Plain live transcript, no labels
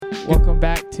Welcome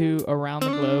back to Around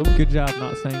the Globe. Good job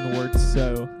not saying the word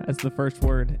 "so" as the first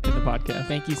word in the podcast.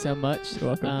 Thank you so much. You're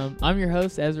welcome. I'm your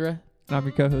host, Ezra. And I'm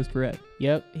your co-host, Brett.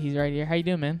 Yep, he's right here. How you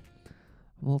doing, man?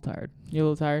 I'm a little tired. You a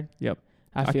little tired? Yep.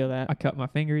 I feel that. I cut my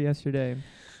finger yesterday.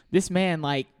 This man,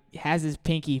 has his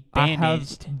pinky I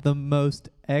bandaged. have the most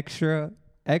extra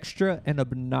and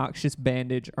obnoxious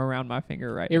bandage around my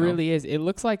finger right now. It really is. It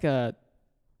looks like I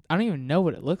don't even know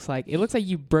what it looks like. It looks like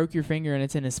you broke your finger and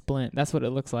it's in a splint. That's what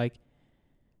it looks like.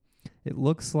 It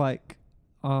looks like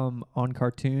on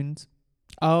cartoons.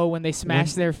 Oh, when they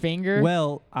smash their finger?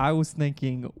 Well, I was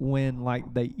thinking when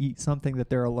they eat something that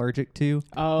they're allergic to,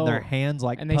 and their hands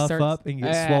and they puff start, up and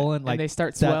get swollen. And they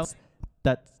start swelling.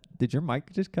 Did your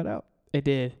mic just cut out? It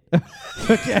did.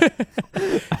 Okay.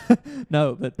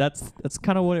 No, but that's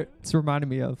kind of what it's reminding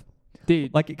me of.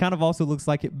 Dude. It kind of also looks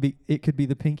like it could be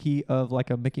the pinky of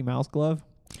a Mickey Mouse glove.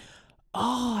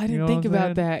 Oh, I didn't think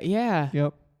about that. Yeah.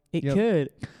 Yep. It could.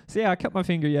 So yeah, I cut my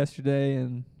finger yesterday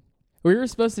and we were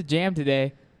supposed to jam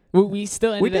today. We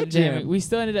still ended up jamming. Jam. We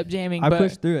still ended up jamming. I but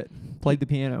pushed through it. Played the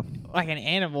piano. like an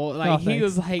animal. He thanks.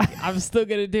 was like, I'm still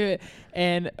going to do it.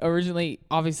 And originally,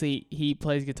 obviously, he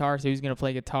plays guitar, so he was going to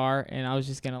play guitar. And I was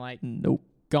just going to, Nope.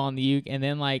 go on the uke. And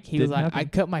then, he was Didn't like, happen. I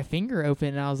cut my finger open.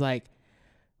 And I was like,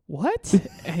 what?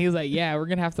 And he was like, yeah, we're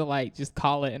going to have to, just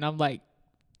call it. And I'm like,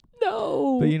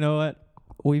 no. But you know what?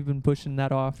 We've been pushing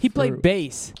that off. He played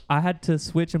bass. I had to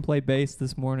switch and play bass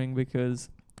this morning because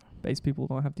bass people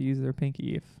don't have to use their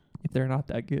pinky if they're not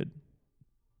that good,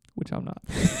 which I'm not.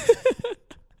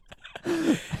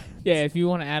 Yeah, if you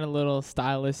want to add a little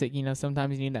stylistic,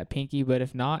 sometimes you need that pinky, but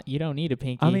if not, you don't need a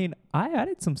pinky. I mean, I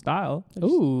added some style.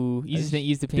 Ooh, you just didn't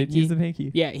use the pinky? Didn't use the pinky.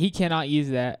 Yeah, he cannot use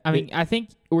that. I think,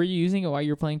 were you using it while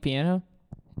you were playing piano?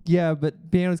 Yeah,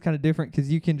 but piano's kind of different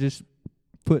because you can just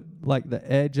put the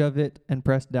edge of it and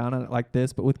press down on it like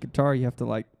this, but with guitar you have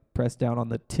to press down on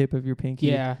the tip of your pinky.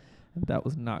 Yeah. That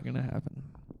was not going to happen.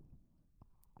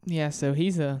 Yeah, so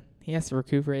he has to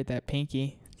recuperate that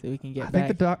pinky so we can get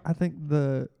back. I think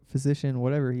the physician,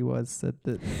 whatever he was, said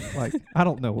that I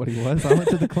don't know what he was. I went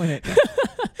to the clinic.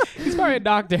 He's probably a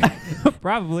doctor.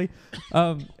 Probably.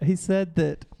 He said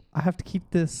that I have to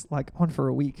keep this on for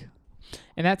a week.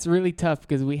 And that's really tough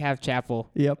because we have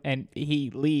chapel. Yep. And he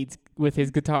leads with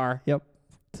his guitar. Yep.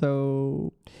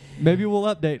 So maybe we'll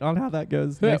update on how that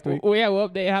goes next week. Well, yeah, we'll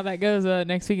update how that goes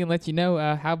next week and let you know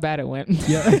how bad it went.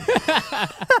 Yeah.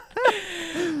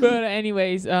 But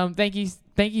anyways, thank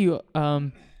you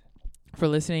for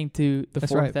listening to the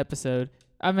fourth episode.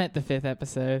 I meant the fifth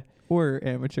episode. We're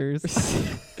amateurs.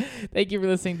 Thank you for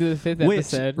listening to the fifth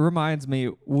episode. Which reminds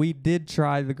me, we did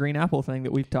try the green apple thing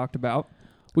that we've talked about.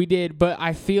 We did, but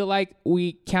I feel like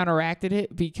we counteracted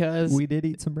it because we did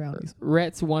eat some brownies.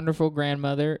 Rhett's wonderful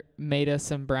grandmother made us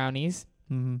some brownies.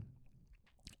 Mm-hmm.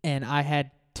 And I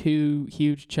had 2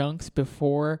 huge chunks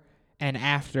before and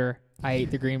after I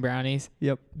ate the green brownies.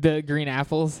 Yep. The green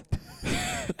apples.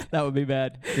 That would be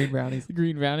bad. Green brownies.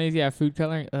 Green brownies, yeah, food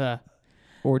coloring.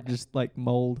 Or just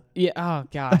mold. Yeah, oh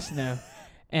gosh, no.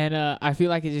 And I feel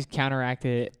like it just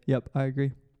counteracted it. Yep, I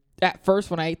agree. At first,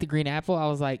 when I ate the green apple, I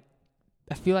was like,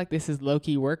 I feel like this is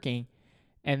low-key working.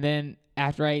 And then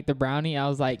after I ate the brownie, I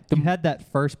was like... You had that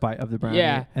first bite of the brownie.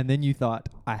 Yeah. And then you thought,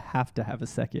 I have to have a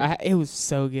second. It was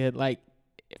so good. I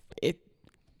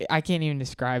can't even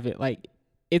describe it.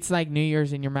 It's like New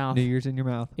Year's in your mouth. New Year's in your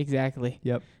mouth. Exactly.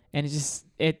 Yep. And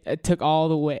it took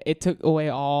away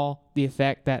all the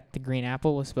effect that the green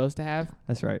apple was supposed to have.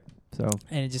 That's right. So.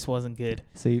 And it just wasn't good.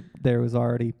 See, there was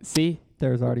already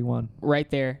one. Right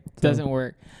there. So. Doesn't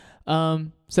work.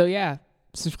 So yeah,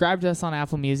 subscribe to us on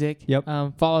Apple Music. Yep.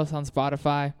 Follow us on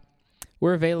Spotify.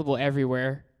 We're available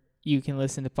everywhere you can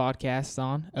listen to podcasts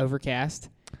on. Overcast.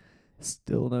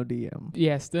 Still no DM.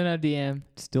 Yeah, still no DM.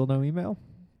 Still no email?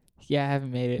 Yeah, I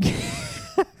haven't made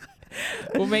it.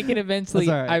 We'll make it eventually.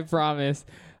 That's all right. I promise.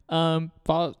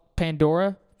 Follow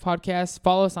Pandora Podcast.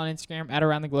 Follow us on Instagram at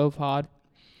Around the Globe Pod.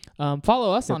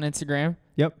 Follow us on Instagram.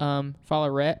 Yep. Follow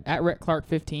Rhett at Rhett Clark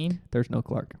 15. There's no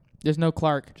Clark. There's no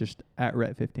Clark. Just at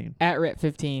Rhett 15. At Rhett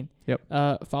 15.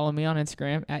 Yep. Follow me on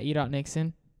Instagram at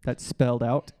e.nixon. That's spelled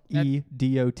out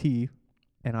EDOTNIXON.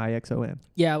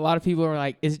 Yeah, a lot of people are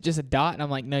like, is it just a dot? And I'm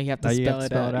like, no, you have to spell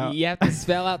it out. You have to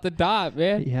spell out the dot,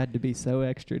 man. You had to be so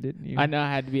extra, didn't you? I know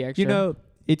I had to be extra.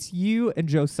 It's you and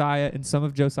Josiah and some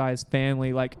of Josiah's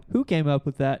family. Who came up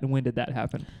with that and when did that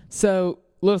happen? So,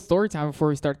 little story time before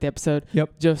we start the episode.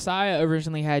 Yep. Josiah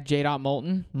originally had J.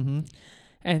 Moulton. Mm-hmm.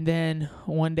 And then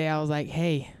one day I was like,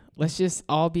 hey, let's just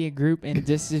all be a group and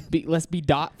let's be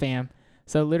Dot Fam.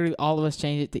 So literally all of us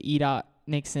changed it to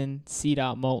E.Nixon, C.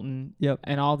 Moulton, Yep.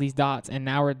 and all these dots. And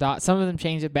now we're Dot. Some of them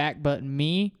changed it back, but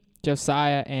me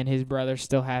Josiah and his brother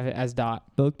still have it as Dot.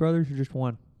 Both brothers or just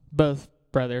one? Both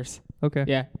brothers. Okay.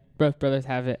 Yeah, both brothers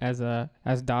have it as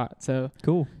Dot. So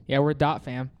Cool. yeah, we're Dot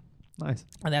fam, Nice.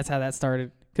 and that's how that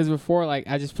started. Because before, like,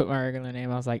 I just put my regular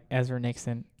name. I was like Ezra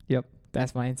Nixon. Yep.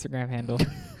 That's my Instagram handle.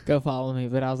 Go follow me.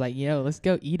 But I was like, yo, let's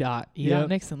go E-Dot. E-Dot Yep.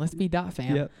 Nixon. Let's be Dot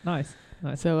fam. Yep. Nice.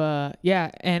 So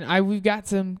yeah, and we've got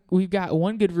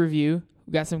one good review.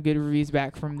 We got some good reviews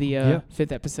back from the Yep.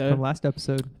 5th episode. From last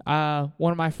episode.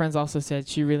 One of my friends also said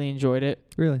she really enjoyed it.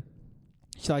 Really?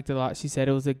 She liked it a lot. She said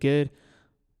it was a good,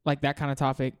 like, that kind of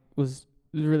topic was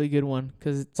a really good one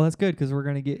because it's Well, that's good because we're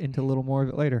going to get into a little more of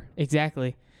it later.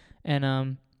 exactly,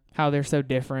 and how they're so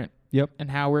different. Yep. And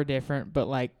how we're different, but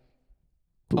like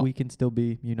But we can still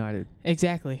be united.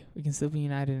 exactly, we can still be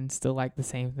united and still like the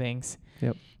same things.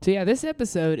 Yep. So yeah, this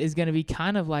episode is going to be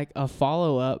kind of like a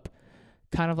follow-up,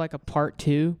 kind of like a part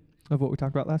 2 Of what we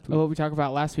talked about last of week. what we talked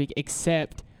about last week,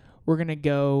 except we're going to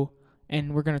go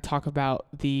and we're going to talk about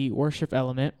the worship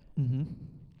element Mm-hmm.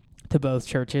 to both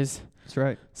churches. That's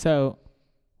right. So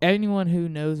anyone who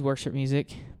knows worship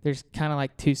music, there's kind of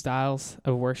like 2 styles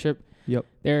of worship. Yep.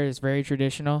 There is very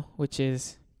traditional, which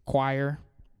is choir,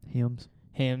 Hymns,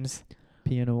 hymns.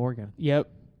 piano, organ. Yep.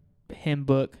 Hymn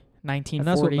book, 1940. And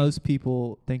that's what most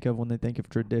people think of when they think of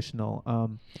traditional.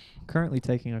 Currently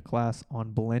taking a class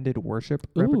on blended worship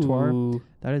repertoire. Ooh,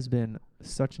 That has been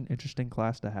such an interesting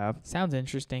class to have. sounds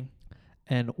interesting.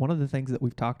 And one of the things that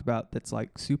we've talked about that's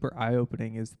like super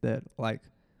eye-opening is that like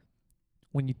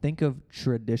when you think of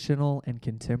traditional and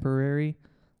contemporary,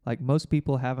 like most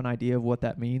people have an idea of what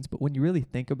that means, but when you really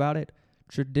think about it,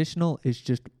 traditional is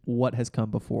just what has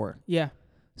come before. Yeah.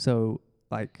 So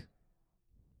like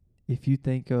if you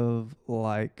think of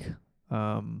like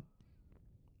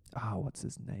what's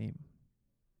his name?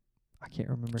 I can't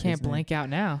remember his Can't name. blank out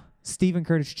now. Stephen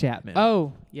Curtis Chapman.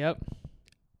 Oh, yep.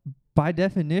 By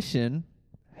definition,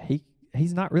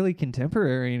 he's not really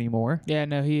contemporary anymore. Yeah,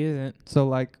 no, he isn't. So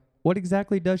like what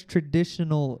exactly does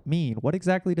traditional mean? What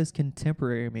exactly does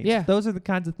contemporary mean? Yeah. Those are the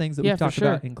kinds of things that Yeah, we've for talked sure.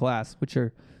 about in class, which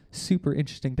are super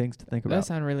interesting things to think That about.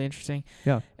 sounds really interesting.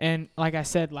 Yeah. And like I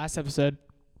said last episode,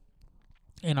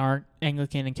 in our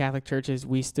Anglican and Catholic churches,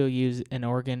 we still use an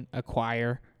organ, a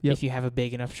choir, Yep. if you have a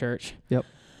big enough church. Yep.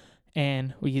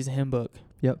 And we use a hymn book.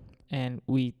 Yep. And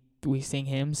we sing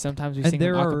hymns. Sometimes we And sing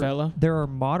them there a are- cappella. There are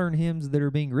modern hymns that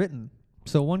are being written.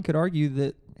 So one could argue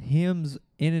that hymns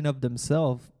in and of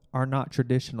themselves are not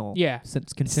traditional. Yeah.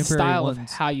 Since contemporary Style ones. of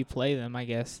how you play them, I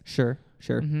guess. Sure.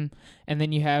 Mm-hmm. And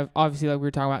then you have, obviously, like we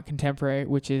were talking about, contemporary,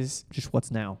 which is, Just what's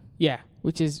now. yeah,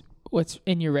 which is what's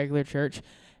in your regular church.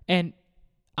 And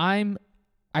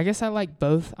I guess I like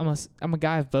both. I'm a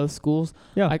guy of both schools.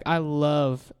 Yeah. Like I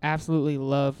absolutely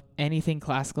love anything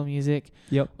classical music.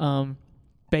 Yep.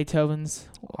 Beethoven's.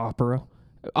 Opera.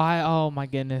 Oh my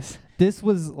goodness. This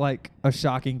was like a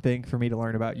shocking thing for me to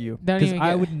learn about you. Don't Because even I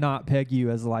get- would not peg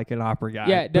you as like an opera guy.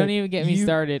 Yeah, don't But even get me you-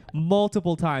 started.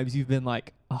 Multiple times you've been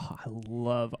like, oh, I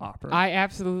love opera. I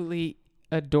absolutely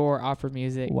adore opera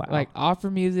music. Wow. Like opera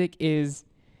music is,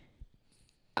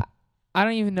 I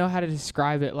don't even know how to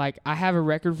describe it. Like I have a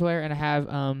record player and I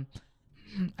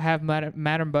have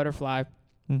Madame Butterfly,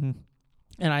 mm-hmm.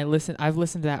 and I've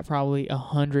listened to that probably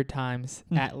 100 times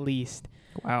Hmm. at least.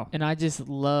 Wow. And I just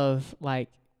love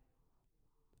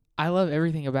I love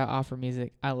everything about opera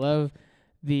music. I love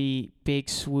the big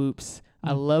swoops.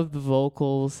 I love the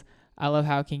vocals. I love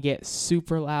how it can get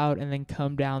super loud and then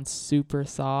come down super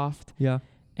soft. Yeah.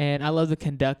 And I love the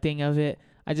conducting of it.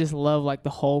 I just love like the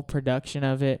whole production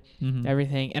of it, Mm-hmm.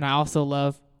 everything. And I also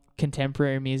love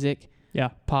contemporary music, Yeah.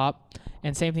 pop.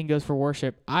 And same thing goes for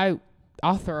worship. I'll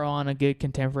throw on a good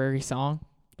contemporary song,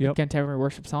 Yep. contemporary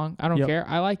worship song. I don't Yep. care.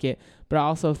 I like it. But I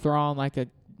also throw on like a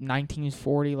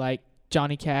 1940 like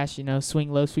Johnny Cash,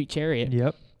 Swing Low Sweet Chariot.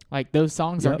 Yep. Like those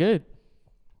songs are Yep. good.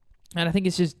 And I think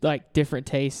it's just like different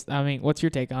tastes. I mean, what's your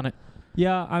take on it?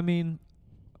 Yeah, I mean,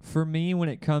 for me, when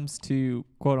it comes to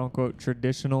quote unquote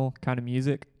traditional kind of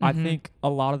music, I Mhm. think a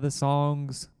lot of the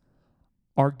songs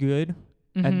are good,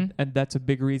 Mm-hmm. and that's a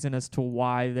big reason as to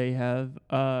why they have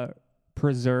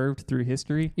preserved through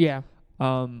history. Yeah.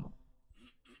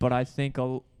 But I think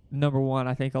number one,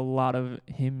 I think a lot of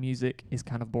hymn music is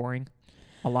kind of boring.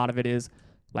 A lot of it is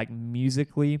like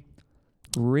musically,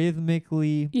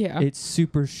 rhythmically. Yeah. It's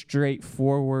super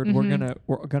straightforward. Mhm.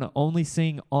 We're gonna only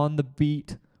sing on the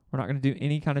beat. We're not gonna do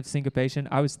any kind of syncopation.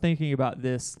 I was thinking about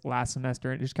this last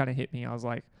semester, and it just kind of hit me. I was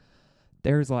like,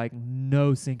 there's like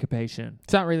no syncopation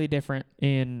It's not really different.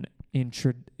 in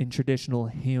traditional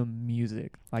hymn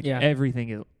music. Like Yeah. everything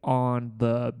is on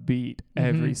the beat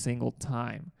every Mhm. single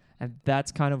time. And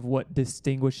that's kind of what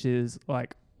distinguishes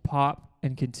like pop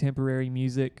and contemporary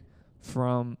music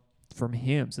from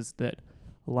hymns is that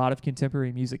a lot of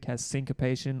contemporary music has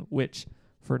syncopation, which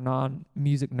for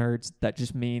non-music nerds, that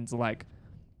just means like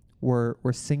we're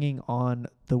singing on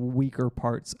the weaker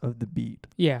parts of the beat.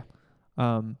 Yeah.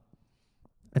 And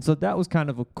so that was kind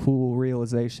of a cool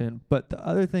realization. But the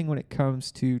other thing when it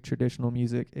comes to traditional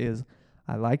music is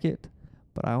I like it,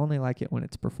 but I only like it when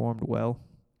it's performed well.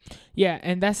 Yeah,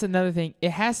 and that's another thing.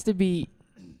 It has to be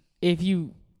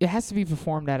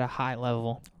performed at a high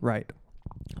level. Right.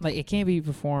 Like it can't be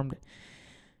performed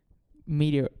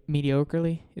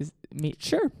mediocrely.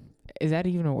 Sure. Is that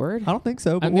even a word? I don't think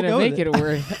so, but I'm we'll gonna go make with it a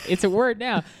word. It's a word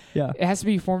now. Yeah. It has to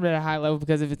be performed at a high level,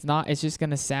 because if it's not, it's just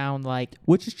gonna sound like,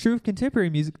 Which is true of contemporary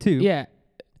music too. yeah.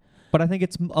 But I think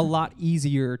it's a lot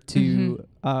easier to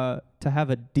have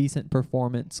a decent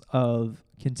performance of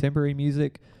contemporary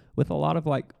music with a lot of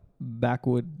like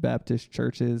backwood Baptist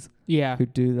churches Yeah. who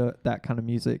do that kind of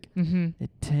music. Mm-hmm. It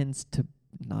tends to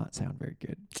not sound very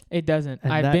good. It doesn't.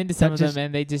 And I've been to some of them,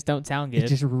 and they just don't sound good. It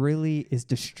just really is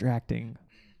distracting.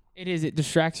 It is. It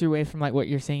distracts you away from like what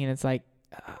you're singing. It's like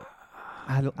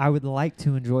I would like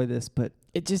to enjoy this, but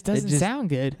it just doesn't sound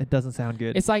good. it doesn't sound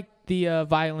good. It's like the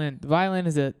violin. The violin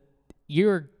is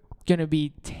you're gonna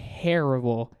be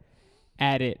terrible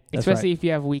at it, That's especially right. if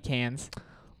you have weak hands.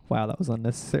 Wow, that was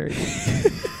unnecessary.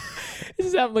 This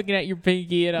is I'm looking at your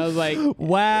pinky, and I was like,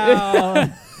 Wow.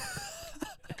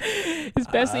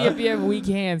 especially if you have weak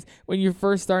hands. When you're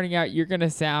first starting out, you're gonna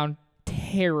sound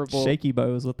terrible. Shaky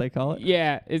bow is what they call it.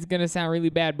 Yeah, it's gonna sound really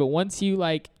bad. But once you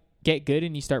like get good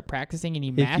and you start practicing and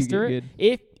you master it,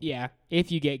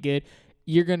 if you get good,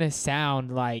 you're gonna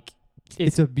sound like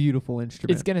It's a beautiful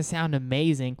instrument. it's gonna sound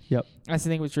amazing. Yep. That's the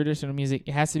thing with traditional music.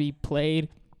 It has to be played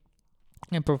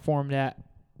and performed at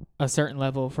a certain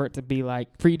level for it to be like,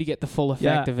 for you to get the full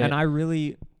effect of it. And I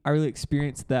really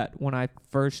experienced that when I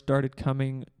first started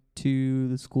coming to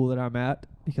the school that I'm at,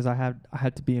 because I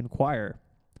had to be in choir.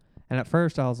 And at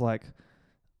first I was like,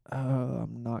 oh,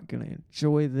 I'm not going to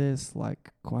enjoy this. Like,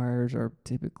 choirs are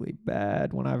typically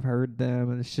bad when I've heard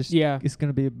them, and it's just it's going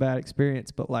to be a bad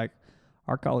experience. But like,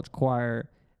 our college choir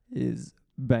is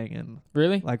banging.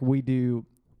 Really? Like,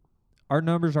 our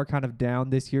numbers are kind of down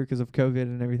this year because of COVID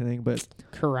and everything, but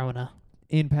Corona.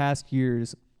 in past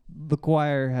years, the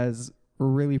choir has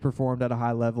really performed at a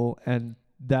high level, and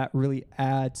that really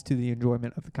adds to the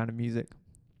enjoyment of the kind of music.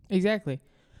 Exactly.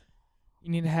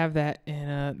 You need to have that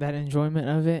and that enjoyment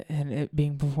of it, and it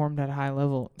being performed at a high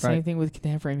level. Same Right. thing with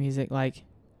contemporary music. Like,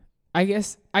 I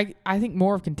guess I think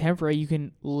more of contemporary, you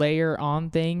can layer on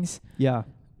things. Yeah.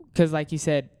 Because like you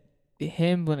said,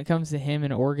 when it comes to hymn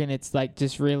and organ, it's like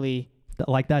just really...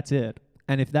 Like, that's it.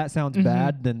 And if that sounds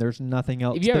bad, then there's nothing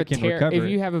else If you have that can recover if it.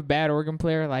 you have a bad organ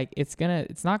player, like it's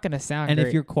not gonna sound And great.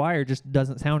 if your choir just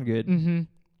doesn't sound good.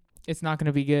 It's not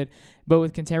gonna be good. But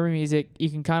with contemporary music, you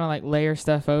can kind of like layer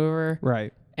stuff over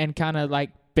Right. and kind of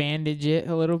like bandage it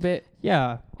a little bit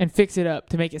Yeah. and fix it up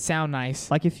to make it sound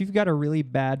nice. Like, if you've got a really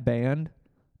bad band,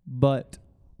 but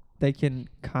they can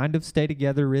kind of stay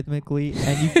together rhythmically,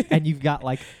 and you've got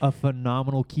like a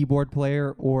phenomenal keyboard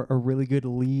player or a really good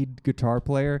lead guitar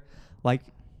player, like,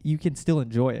 you can still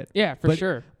enjoy it. Yeah, for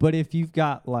sure. But if you've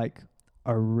got like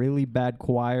a really bad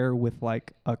choir with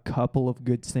like a couple of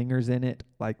good singers in it,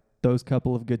 like, those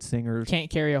couple of good singers Can't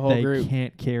carry a whole group. They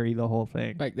can't carry the whole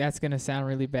thing. Like, that's gonna sound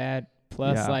really bad.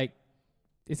 Plus, like,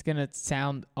 it's gonna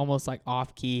sound almost like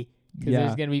off key, because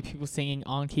there's gonna be people singing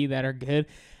on key that are good,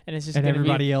 and it's just and gonna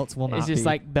everybody else will not. It's just be.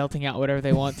 like belting out whatever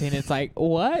they want to, and it's like,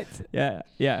 what? Yeah.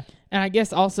 And I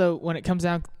guess also when it comes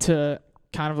down to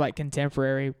kind of like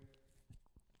contemporary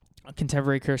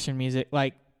Christian music,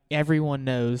 like, everyone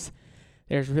knows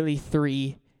there's really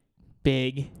three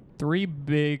big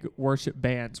worship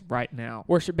bands right now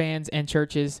worship bands and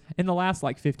churches in the last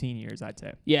like 15 years, I'd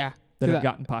say, that have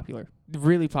gotten popular.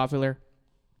 Really popular.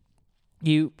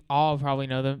 You all probably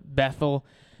know them: Bethel,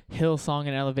 Hillsong,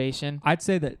 and Elevation. I'd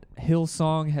say that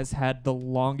Hillsong has had the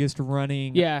longest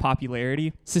running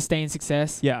popularity. Sustained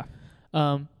success. Yeah.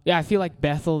 I feel like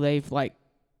Bethel, they've like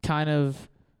kind of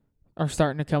are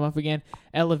starting to come up again.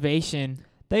 Elevation,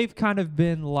 they've kind of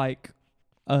been like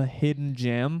a hidden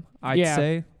gem, I'd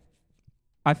say.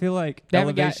 I feel like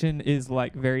Elevation is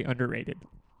like very underrated.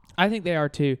 I think they are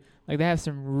too. Like, they have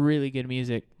some really good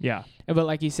music. Yeah. But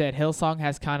like you said, Hillsong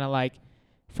has kind of like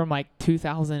from like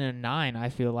 2009, I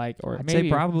feel like, or I'd maybe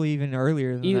say probably even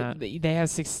earlier than that. They have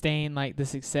sustained like the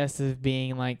success of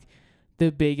being like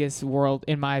the biggest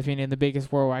in my opinion, the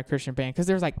biggest worldwide Christian band, because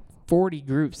there's like 40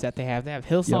 groups that they have. They have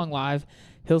Hillsong Live,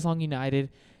 Hillsong United,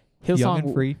 Hillsong Young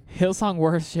and Free, Hillsong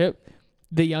Worship,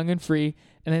 The Young and Free,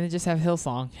 and then they just have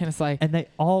Hillsong, and it's like, And they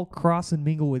all cross and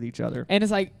mingle with each other. and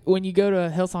it's like when you go to a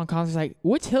Hillsong concert, it's like,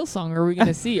 which Hillsong are we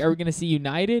gonna see? Are we gonna see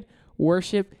United,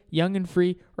 Worship, Young and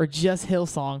Free, or just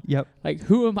Hillsong? Yep. Like,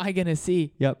 who am I gonna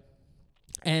see? Yep.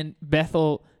 And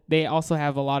Bethel, they also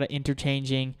have a lot of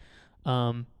interchanging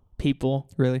people.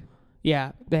 Really?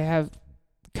 Yeah, they have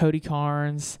Cody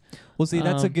Carnes. Well, see,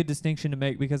 that's a Um, good distinction to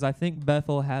make because I think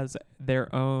Bethel has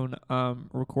their own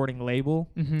recording label.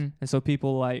 Mm-hmm. And so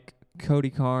people like Cody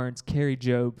Carnes, Carrie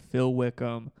Job, Phil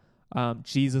Wickham,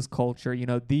 Jesus Culture,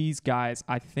 these guys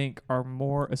I think are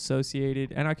more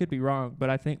associated, and I could be wrong, but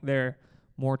I think they're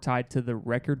more tied to the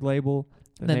record label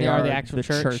than they are the actual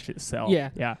church. itself. Yeah.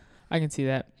 Yeah. I can see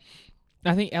that.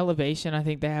 I think Elevation, I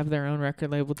think they have their own record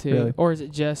label too. Really? Or is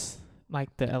it just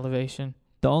like the Elevation?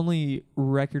 The only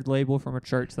record label from a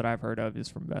church that I've heard of is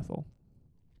from Bethel.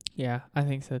 Yeah, I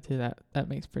think so too. That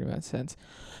makes pretty much sense.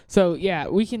 So yeah,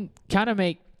 we can kind of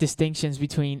make distinctions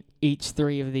between each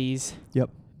three of these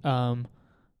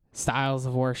styles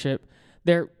of worship.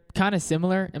 They're kind of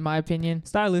similar in my opinion.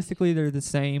 Stylistically, they're the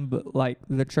same, but like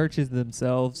the churches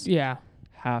themselves Yeah,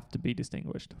 have to be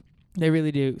distinguished. they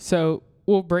really do. So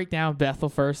we'll break down Bethel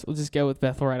first. We'll just go with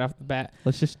Bethel right off the bat.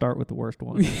 Let's just start with the worst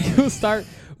one. We'll start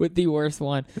with the worst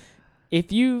one.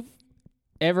 If you've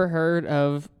ever heard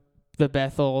of the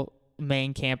Bethel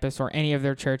main campus or any of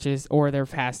their churches or their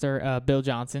pastor, Bill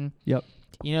Johnson, Yep.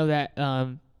 you know that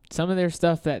some of their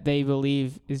stuff that they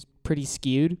believe is pretty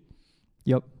skewed.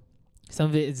 Yep. Some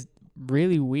of it is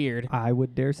really weird. I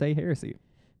would dare say heresy.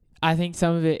 I think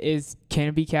some of it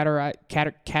can be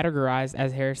categorized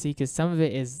as heresy because some of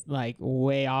it is like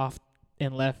way off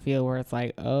in left field where it's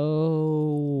like,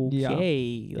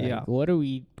 okay, like, what are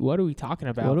we talking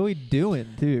about? What are we doing,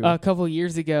 too? A couple of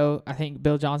years ago, I think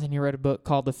Bill Johnson, he wrote a book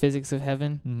called The Physics of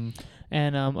Heaven. Mm-hmm.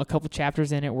 And a couple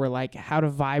chapters in it were like how to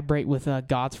vibrate with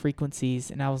God's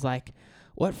frequencies. And I was like,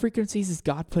 what frequencies is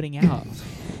God putting out?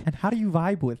 And how do you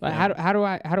vibe with Like, them? how do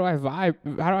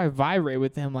I vibrate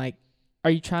with them? Like, are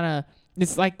you trying to?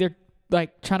 It's like they're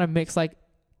like trying to mix like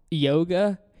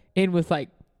yoga in with like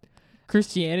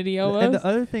Christianity almost. And the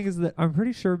other thing is that I'm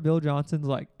pretty sure Bill Johnson's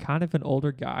like kind of an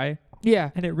older guy,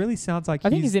 yeah, and it really sounds like I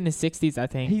think he's in his 60s. I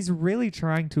think he's really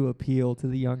trying to appeal to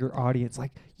the younger audience.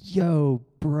 Like, yo,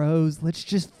 bros, let's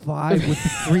just vibe with the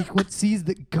frequencies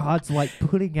that God's like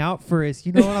putting out for us.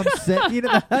 You know what I'm saying?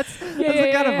 That's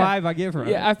the kind of vibe I get from him.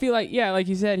 Yeah, I feel like like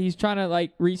you said, he's trying to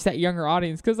like reach that younger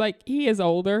audience because like he is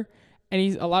older. And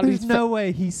he's a lot of There's these. no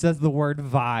way he says the word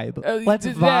vibe. Let's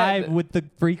yeah. vibe with the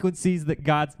frequencies that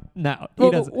God's. No, he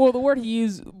doesn't. Well, the word he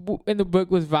used in the book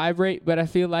was vibrate, but I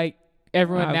feel like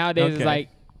everyone nowadays is like,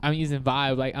 I'm using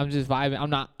vibe. Like, I'm just vibing. I'm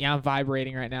not. Yeah, I'm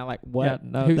vibrating right now. Like, what? Yeah,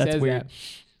 no, Who that's says weird.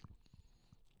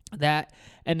 that?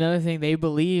 Another thing, they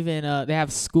believe in. They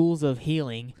have schools of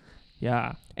healing.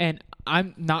 Yeah. And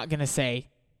I'm not gonna say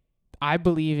I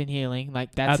believe in healing.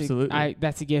 Like that's absolutely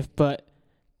that's a gift, but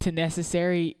to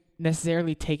necessarily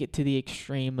take it to the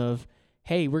extreme of,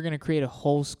 hey, we're going to create a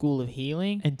whole school of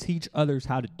healing and teach others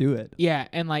how to do it. Yeah,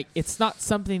 and like it's not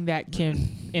something that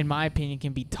can, in my opinion,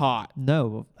 can be taught.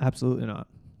 No, absolutely not.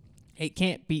 It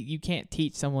can't be. You can't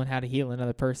teach someone how to heal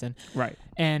another person. Right.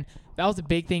 And that was a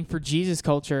big thing for Jesus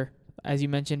culture, as you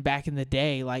mentioned back in the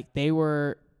day. Like they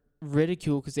were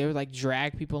ridiculed because they would like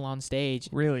drag people on stage.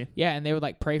 Really? Yeah, and they would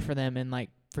like pray for them and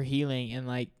like for healing and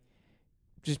like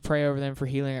just pray over them for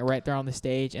healing right there on the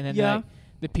stage, and then like,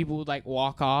 the people would like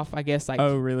walk off, I guess, like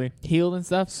oh really healed and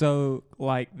stuff. So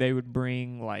like they would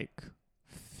bring like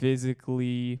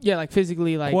physically like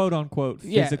quote unquote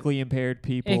physically impaired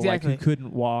people exactly. like who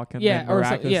couldn't walk, and then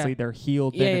miraculously they're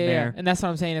healed then and there. And that's what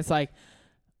I'm saying. It's like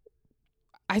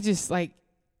I just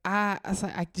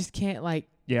can't like.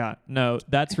 Yeah, no,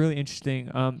 that's really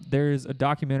interesting. There's a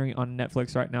documentary on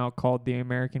Netflix right now called The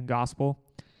American Gospel,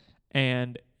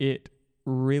 and it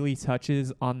really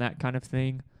touches on that kind of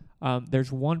thing.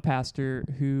 There's one pastor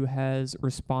who has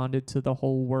responded to the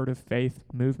whole Word of Faith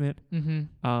movement,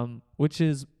 which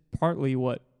is partly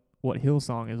what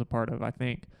Hillsong is a part of, I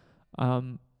think.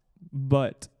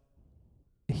 But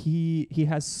he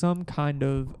has some kind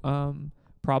of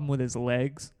problem with his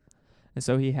legs, and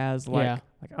so he has like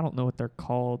I don't know what they're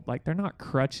called. Like they're not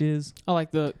crutches. Oh, like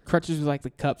the crutches with like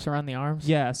the cups around the arms?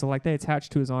 Yeah, so like they attach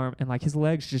to his arm, and like his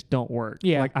legs just don't work.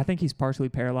 Yeah. Like I think he's partially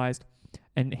paralyzed.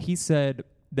 And he said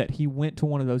that he went to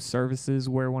one of those services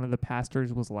where one of the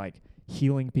pastors was like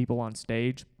healing people on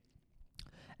stage.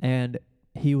 And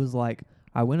he was like,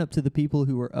 I went up to the people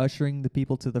who were ushering the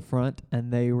people to the front,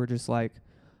 and they were just like,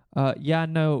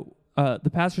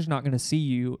 the pastor's not going to see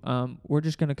you. We're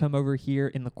just going to come over here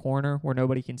in the corner where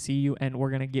nobody can see you, and we're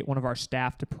going to get one of our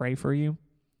staff to pray for you.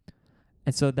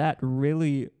 And so that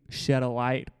really shed a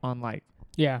light on like,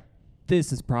 Yeah.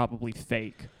 this is probably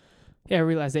fake. Yeah,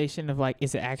 realization of like,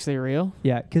 is it actually real?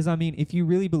 Yeah, because I mean, if you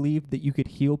really believed that you could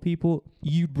heal people,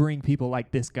 you'd bring people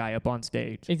like this guy up on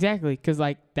stage. Exactly, because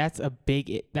like that's a big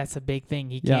thing.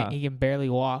 He can't. Yeah. He can barely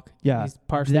walk. Yeah, He's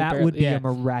partially that would be yeah. a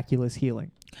miraculous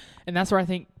healing. And that's where I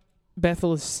think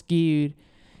Bethel is skewed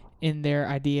in their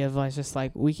idea of like just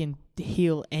like we can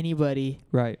heal anybody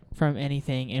Right. from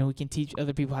anything, and we can teach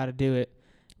other people how to do it.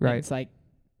 And Right. it's like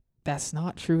that's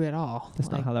not true at all. That's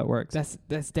like, not how that works. That's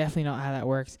definitely not how that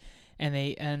works. And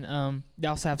they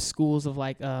also have schools of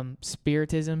like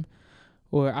spiritism,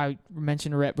 or I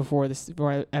mentioned Rhett before this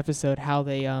episode how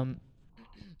they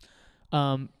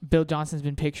Bill Johnson's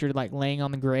been pictured like laying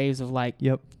on the graves of like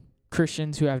Yep.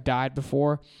 Christians who have died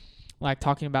before, like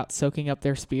talking about soaking up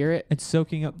their spirit. And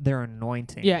soaking up their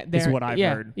anointing. Yeah, is what I've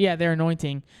heard. Yeah, their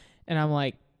anointing, and I'm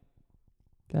like,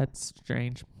 That's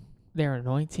strange. their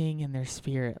anointing and their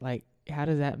spirit. Like, how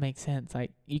does that make sense?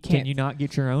 Like, you can't. Can you not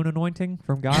get your own anointing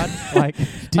from God? Like, do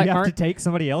Like, you have to aren't- take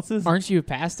somebody else's? Aren't you a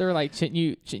pastor? Like, shouldn't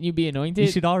you be anointed?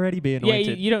 You should already be Yeah,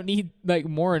 anointed. you don't need like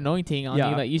more anointing on Yeah.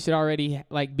 you. Like, you should already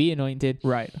like be anointed.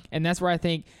 Right. And that's where I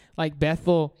think like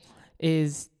Bethel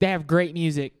is. They have great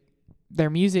music. Their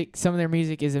music, some of their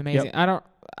music is amazing. Yep.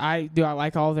 I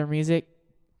like all of their music?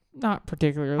 Not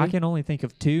particularly. I can only think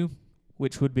of two,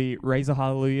 which would be Raise a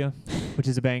Hallelujah, which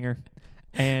is a banger.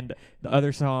 And the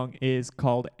other song is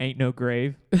called Ain't No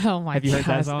Grave. Oh my Have you heard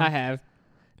that gosh, song? I have.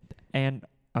 And,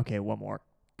 okay, one more.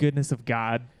 Goodness of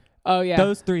God. Oh yeah.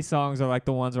 Those three songs are like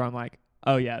the ones where I'm like,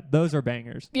 oh yeah, those are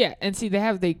bangers. Yeah, and see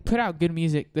they put out good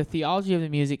music. The theology of the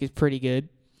music is pretty good.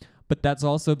 But that's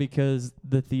also because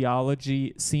the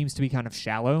theology seems to be kind of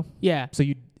shallow. Yeah. So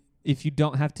if you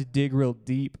don't have to dig real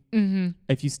deep, Mm-hmm.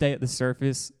 if you stay at the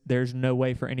surface, there's no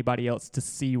way for anybody else to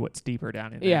see what's deeper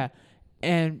down in there.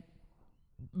 Yeah.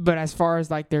 But as far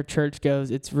as like their church goes,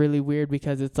 it's really weird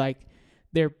because it's like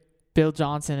they're Bill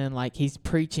Johnson and like he's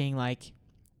preaching like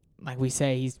we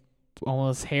say he's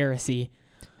almost heresy.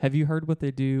 Have you heard what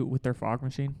they do with their fog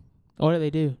machine? What do they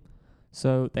do?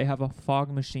 So they have a fog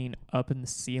machine up in the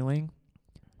ceiling,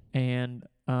 and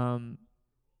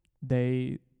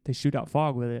they shoot out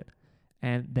fog with it,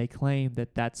 and they claim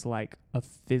that that's like a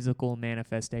physical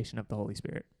manifestation of the Holy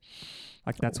Spirit.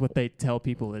 Like that's what they tell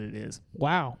people that it is,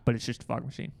 Wow. but it's just a fog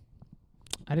machine.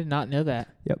 I did not know that.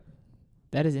 Yep.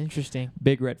 That is interesting.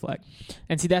 Big red flag.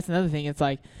 And see, that's another thing. It's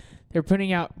like they're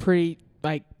putting out pretty,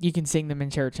 like, you can sing them in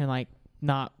church and, like,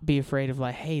 not be afraid of,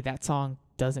 like, hey, that song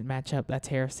doesn't match up. That's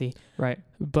heresy. Right.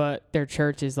 But their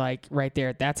church is, like, right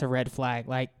there. That's a red flag.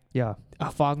 Like, Yeah. a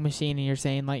fog machine, and you're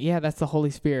saying, like, yeah, that's the Holy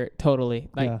Spirit. Totally.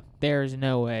 Like, Yeah. there's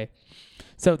no way.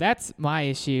 So that's my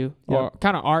issue, or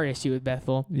kind of our issue with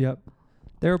Bethel. Yep.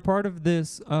 They're a part of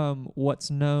this,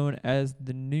 what's known as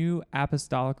the New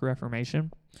Apostolic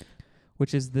Reformation,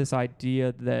 which is this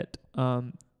idea that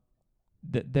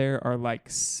that there are like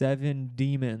 7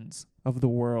 demons of the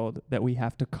world that we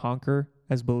have to conquer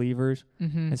as believers.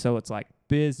 Mm-hmm. And so it's like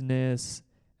business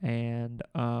and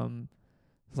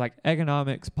it's like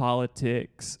economics,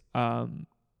 politics, and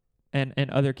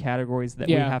other categories that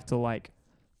we Yeah. have to like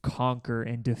conquer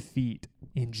and defeat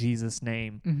in Jesus'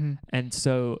 name. Mm-hmm. And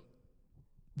so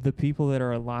the people that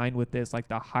are aligned with this, like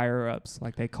the higher ups,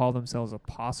 like they call themselves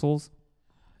apostles.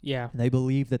 Yeah. They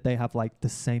believe that they have like the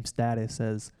same status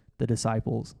as the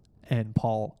disciples and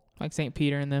Paul. Like St.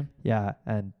 Peter and them. Yeah,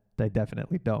 and they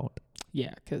definitely don't.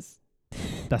 Yeah, because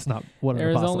That's not what there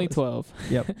an was apostle only is. 12.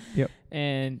 Yep, yep,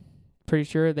 And pretty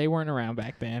sure they weren't around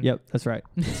back then. yep. That's right.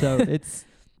 So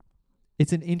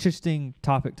it's an interesting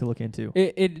topic to look into.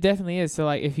 It definitely is. So,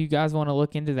 like, if you guys want to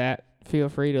look into that, feel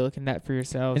free to look into that for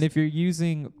yourselves. And if you're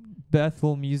using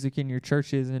Bethel music in your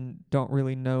churches and don't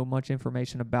really know much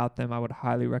information about them, I would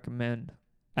highly recommend,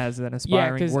 as an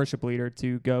aspiring 'cause- worship leader,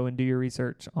 to go and do your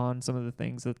research on some of the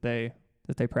things that they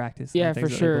practice. Yeah, and the things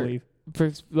for that sure. They believe.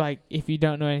 for, like, if you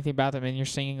don't know anything about them and you're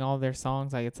singing all their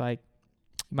songs, like, it's like,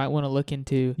 you might want to look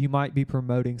into. You might be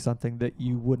promoting something that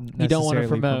you wouldn't You don't wanna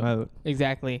necessarily promote.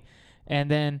 Exactly. And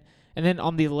then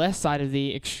on the left side of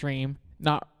the extreme,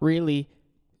 not really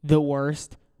the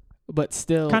worst, but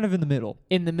still Kind of in the middle.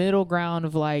 in the middle ground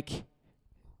of, like,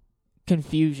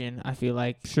 confusion, I feel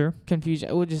like. Sure.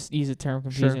 Confusion. We'll just use the term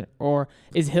Sure. confusion. Or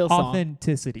is Hillsong.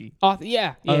 Authenticity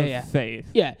Yeah. of faith.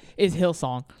 Yeah, is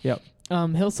Hillsong. Yep.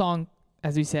 Hillsong,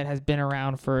 as we said, has been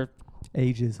around for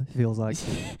Ages, it feels like.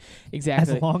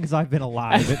 exactly As long as I've been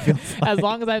alive, it feels like. as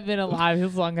long as I've been alive.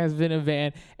 Hillsong has been a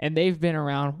band, and they've been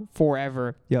around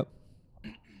forever. Yep.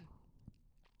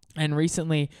 And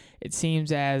recently, it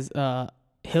seems as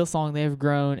Hillsong, they've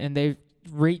grown and they've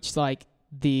reached like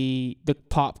the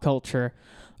pop culture.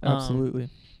 Absolutely.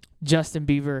 Justin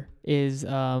Bieber is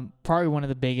probably one of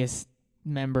the biggest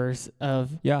members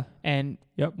of and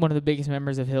one of the biggest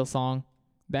members of Hillsong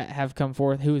that have come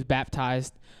forth, who was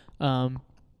baptized.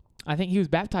 I think he was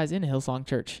baptized in a Hillsong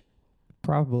church.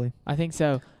 Probably. I think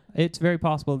so. It's very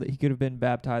possible that he could have been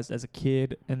baptized as a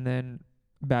kid and then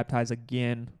baptized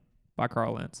again by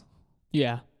Carl Lentz.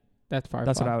 Yeah, that's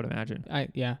probably what I would imagine.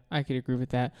 I could agree with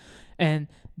that. And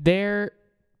they're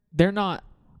not.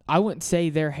 I wouldn't say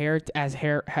they're as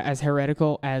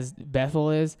heretical as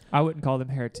Bethel is. I wouldn't call them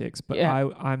heretics, but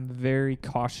I'm very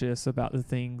cautious about the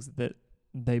things that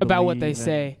they believe about what they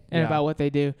say and about what they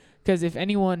do. Because if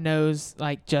anyone knows,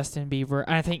 like Justin Bieber,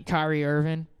 and I think Kyrie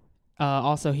Irving,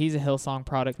 also he's a Hillsong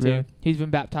product too. Really? He's been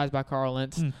baptized by Carl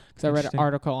Lentz because I read an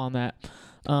article on that.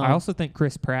 I also think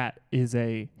Chris Pratt is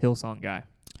a Hillsong guy.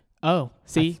 Oh,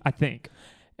 see, I think.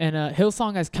 And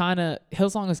Hillsong is kind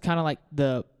of like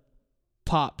the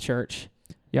pop church.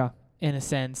 Yeah. In a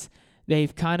sense,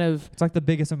 they've kind of. It's like the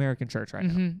biggest American church right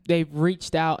now. They've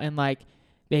reached out and like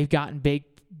they've gotten big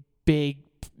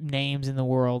names in the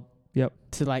world. Yep.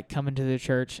 To like come into the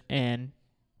church and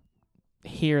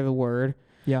hear the word.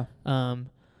 Yeah.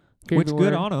 Which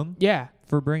good on them. Yeah.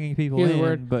 For bringing people hear in, the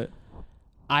word. But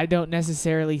I don't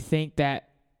necessarily think that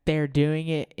they're doing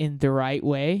it in the right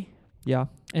way. Yeah.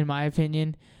 In my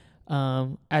opinion.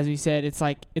 As we said,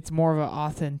 it's more of an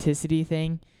authenticity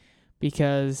thing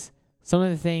because some of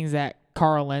the things that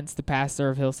Carl Lentz, the pastor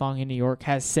of Hillsong in New York,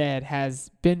 has said has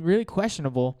been really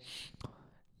questionable.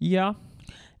 Yeah.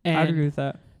 I agree with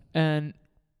that. And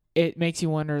it makes you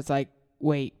wonder, it's like,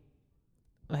 wait,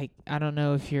 like, I don't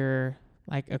know if you're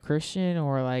like a Christian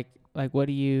or like what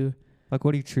do you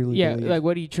truly believe? Yeah, like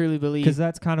what do you truly believe? Because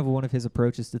that's kind of one of his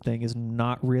approaches to thing is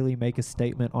not really make a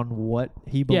statement on what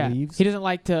he believes. He doesn't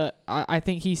like to, I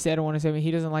think he said in one of his,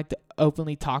 he doesn't like to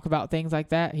openly talk about things like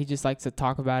that. He just likes to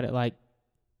talk about it like,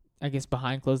 I guess,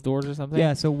 behind closed doors or something.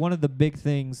 Yeah, so one of the big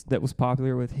things that was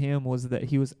popular with him was that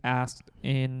he was asked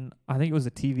in, I think it was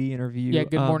a TV interview. Yeah,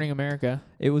 Good Morning America.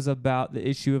 It was about the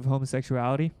issue of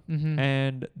homosexuality. Mm-hmm.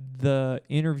 And the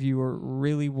interviewer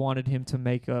really wanted him to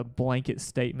make a blanket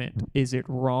statement. Is it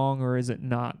wrong or is it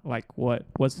not? Like,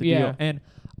 what's the deal? And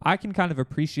I can kind of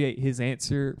appreciate his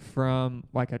answer from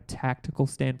like a tactical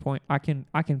standpoint. I can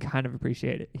kind of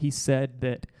appreciate it. He said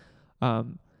that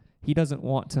he doesn't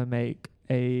want to make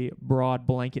a broad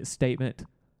blanket statement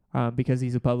because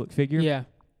he's a public figure. Yeah.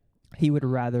 He would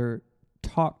rather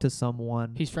talk to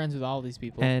someone. He's friends with all these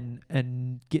people.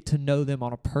 And get to know them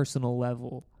on a personal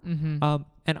level. Mm-hmm.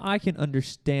 And I can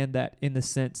understand that in the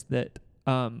sense that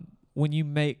when you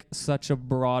make such a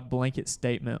broad blanket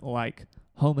statement like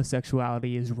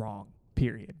homosexuality is wrong,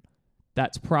 period,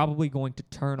 that's probably going to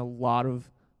turn a lot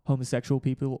of homosexual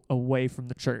people away from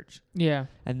the church. Yeah.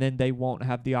 And then they won't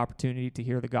have the opportunity to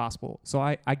hear the gospel. So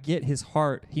I get his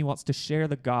heart. He wants to share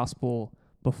the gospel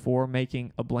before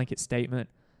making a blanket statement.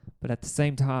 But at the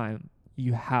same time,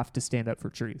 you have to stand up for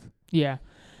truth. Yeah.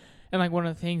 And like one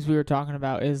of the things we were talking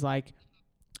about is like,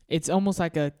 it's almost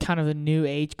like a kind of a new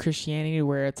age Christianity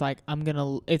where it's like,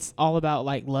 it's all about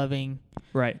like loving.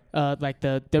 Right. Like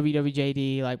the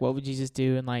WWJD, like what would Jesus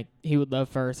do? And like he would love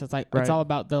first. It's like, It's all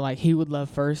about the like he would love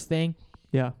first thing.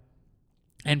 Yeah.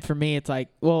 And for me, it's like,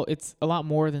 well, it's a lot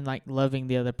more than like loving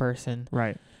the other person.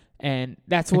 Right. And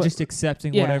that's what. Just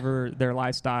accepting whatever their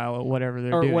lifestyle or whatever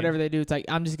they're doing. Or whatever they do. It's like,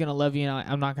 I'm just going to love you and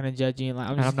I'm not going to judge you. And like,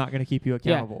 I'm not going to keep you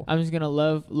accountable. Yeah, I'm just going to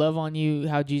love on you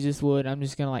how Jesus would. I'm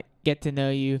just going to like get to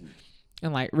know you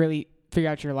and like really figure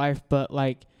out your life. But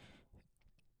like,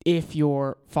 if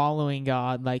you're following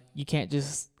God, like you can't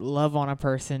just love on a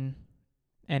person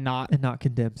and not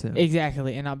condemn him.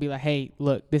 Exactly. And not be like, hey,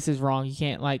 look, this is wrong. You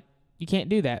can't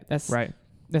do that. That's right.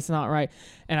 That's not right.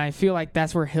 And I feel like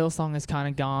that's where Hillsong has kind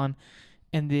of gone.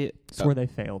 And it's where they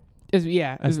failed. That's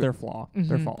their flaw. Mm-hmm.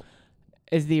 Their fault.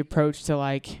 Is the approach to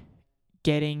like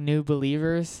getting new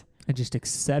believers. And just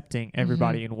accepting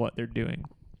everybody in what they're doing.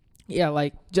 Yeah,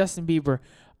 like Justin Bieber.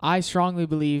 I strongly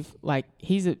believe like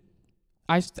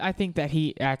I think that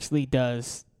he actually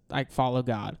does like follow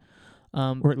God.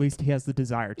 Or at least he has the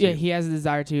desire to. Yeah, he has the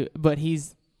desire to, but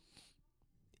he's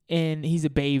a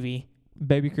baby.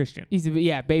 Baby Christian.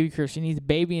 Baby Christian. He's a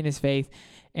baby in his faith,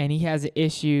 and he has an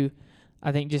issue,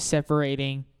 I think, just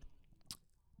separating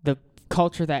the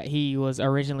culture that he was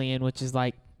originally in, which is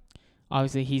like,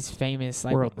 obviously he's famous,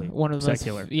 like worldly, one of the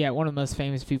secular. one of the most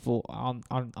famous people on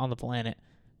the planet,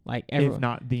 like if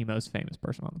not the most famous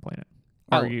person on the planet,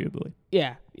 arguably.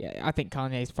 Yeah, I think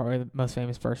Kanye is probably the most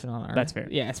famous person on earth. That's fair.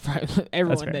 Yeah, it's probably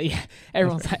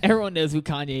everyone. Everyone knows who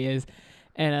Kanye is.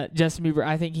 And Justin Bieber,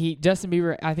 I think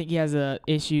he has a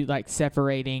issue like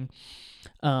separating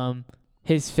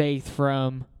his faith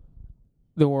from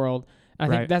the world. I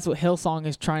think that's what Hillsong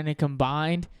is trying to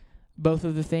combine, both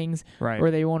of the things, Right. where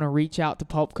they want to reach out to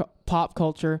pop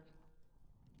culture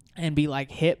and be like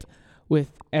hip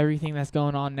with everything that's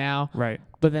going on now. Right.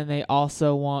 But then they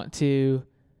also want to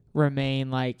remain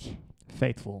like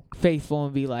Faithful.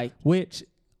 and be like, Which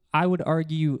I would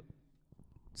argue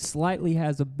slightly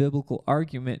has a biblical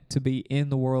argument to be in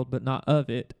the world but not of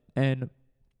it. And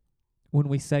when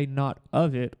we say not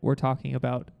of it, we're talking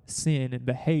about sin and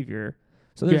behavior.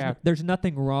 So there's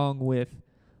nothing wrong with,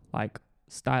 like,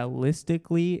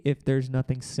 stylistically, if there's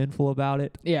nothing sinful about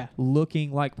it,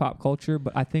 looking like pop culture.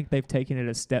 But I think they've taken it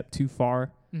a step too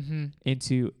far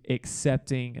into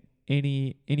accepting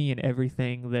any and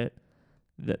everything that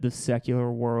the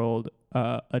secular world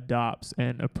adopts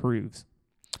and approves.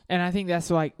 And I think that's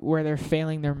like where they're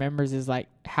failing their members, is like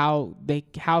how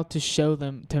to show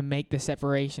them, to make the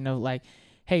separation of like,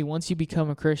 hey, once you become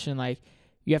a Christian, like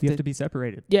you have to be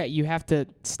separated. Yeah, you have to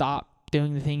stop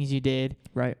doing the things you did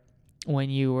right when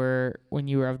you were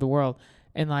of the world.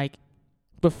 And like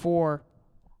before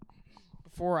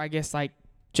I guess like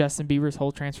Justin Bieber's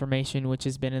whole transformation, which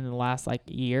has been in the last like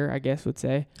year, I guess would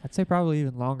say. I'd say probably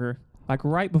even longer. Like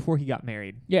right before he got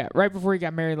married. Yeah, right before he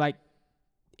got married, like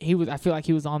I feel like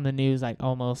he was on the news like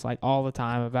almost like all the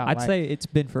time about. I'd say it's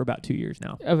been for about 2 years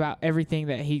now. About everything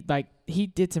that he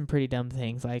did some pretty dumb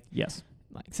things, like yes,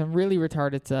 like some really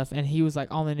retarded stuff, and he was like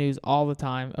on the news all the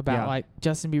time about like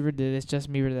Justin Bieber did this,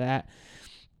 Justin Bieber did that.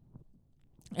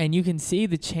 And you can see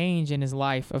the change in his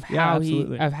life of how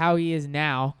he is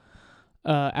now,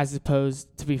 as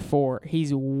opposed to before.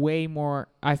 He's way more.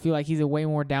 I feel like he's a way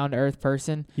more down to earth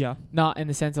person. Yeah, not in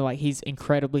the sense of like he's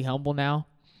incredibly humble now.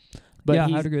 But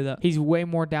I'd agree with that. He's way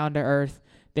more down to earth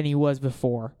than he was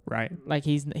before. Right. Like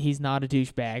he's not a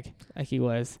douchebag like he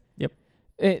was. Yep.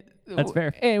 That's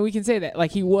fair. And we can say that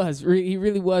like he was. He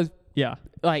really was. Yeah.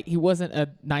 Like he wasn't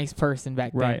a nice person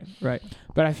back then. Right.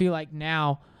 But I feel like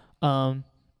now,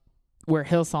 where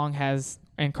Hillsong has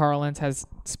and Carl Lentz has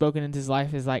spoken into his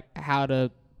life is like how to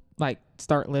like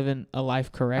start living a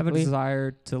life correctly. Have a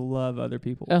desire to love other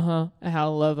people. And how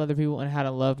to love other people and how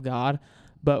to love God.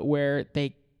 But where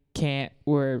they can't,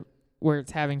 where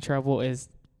it's having trouble is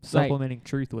supplementing like,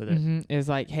 truth with it. Is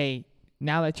like, hey,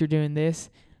 now that you're doing this,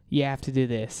 you have to do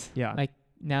this. Yeah. Like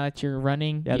now that you're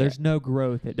running. Yeah, there's no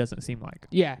growth, it doesn't seem like.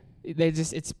 Yeah.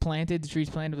 It's planted, the tree's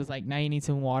planted. It was like, now you need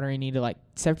some water. You need to like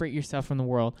separate yourself from the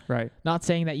world. Right. Not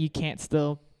saying that you can't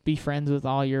still be friends with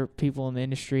all your people in the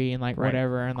industry and like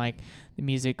whatever and like the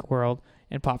music world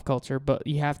and pop culture, but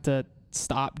you have to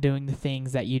stop doing the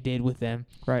things that you did with them.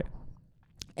 Right.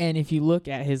 And if you look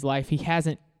at his life, he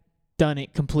hasn't done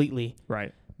it completely.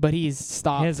 Right. But he's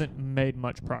stopped. He hasn't made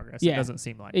much progress. Yeah. It doesn't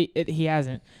seem like. He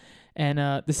hasn't. And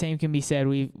the same can be said.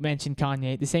 We mentioned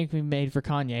Kanye. The same can be made for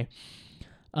Kanye.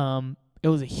 It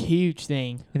was a huge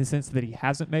thing. In the sense that he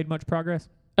hasn't made much progress?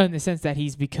 In the sense that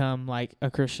he's become like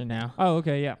a Christian now. Oh,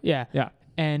 okay, yeah. Yeah.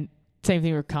 And same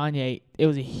thing with Kanye. It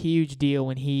was a huge deal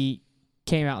when he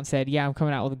came out and said, yeah, I'm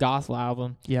coming out with a gospel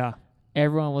album. Yeah.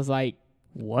 Everyone was like,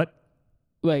 what?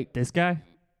 Like this guy?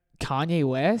 Kanye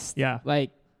West? Yeah. Like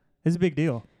it's a big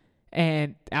deal.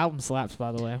 And the album slaps,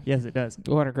 by the way. Yes, it does.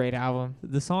 What a great album.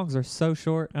 The songs are so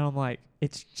short, and I'm like,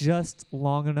 it's just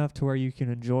long enough to where you can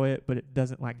enjoy it, but it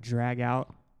doesn't like drag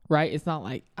out. Right? It's not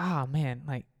like, man,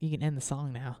 like you can end the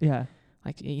song now. Yeah.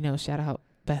 Like, shout out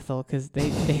Bethel, because they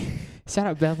shout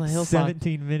out Bethel and Hillsong.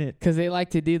 17 minutes. Because they like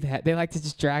to do that. They like to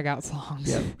just drag out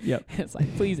songs. Yep. It's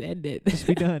like, please end it. Just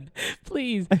be done.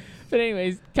 Please. But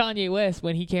anyways, Kanye West,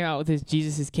 when he came out with his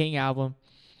Jesus is King album,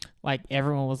 like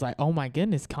everyone was like, oh my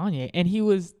goodness, Kanye. And he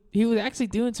was actually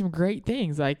doing some great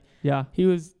things. Like, yeah, he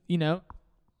was,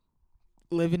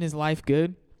 living his life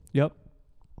good. Yep.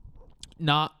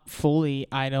 Not fully,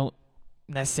 I don't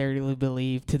necessarily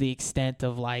believe, to the extent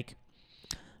of like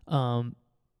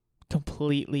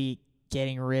completely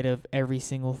getting rid of every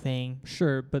single thing.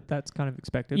 Sure, but that's kind of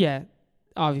expected. Yeah,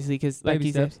 obviously, because like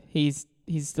he said, he's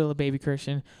still a baby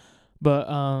Christian. But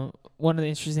one of the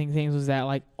interesting things was that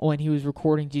like when he was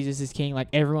recording Jesus is King, like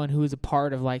everyone who was a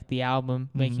part of like the album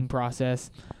making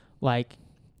process, like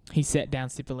he set down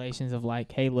stipulations of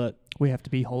like, hey, look, we have to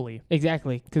be holy.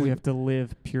 Exactly. Because we have to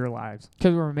live pure lives.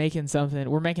 Because we're making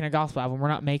a gospel album. We're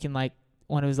not making like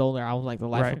one of his older albums like The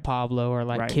Life of Pablo or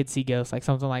like Kids See Ghosts, like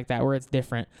something like that where it's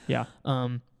different. Yeah.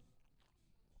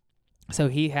 So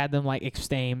he had them like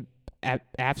abstain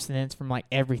abstinence from like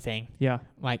everything. Yeah.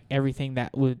 Like everything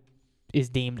that is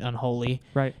deemed unholy.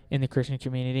 Right. In the Christian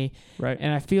community. Right.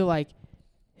 And I feel like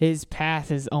his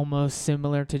path is almost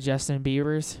similar to Justin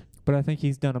Bieber's. But I think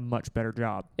he's done a much better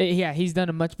job. Yeah, he's done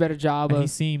a much better job And of. he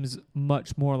seems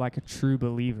much more like a true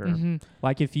believer. Mm-hmm.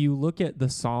 Like if you look at the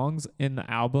songs in the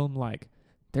album, like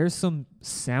there's some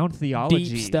sound theology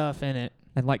Deep stuff in it.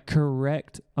 and like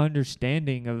correct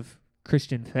understanding of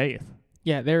Christian faith.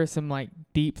 Yeah, there are some like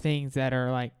deep things that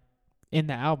are like in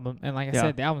the album, and like I Yeah.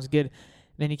 said, the album's good.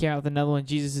 Then he came out with another one,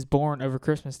 Jesus is Born, over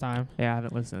Christmas time. Yeah, I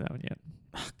haven't listened to that one yet.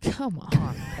 Come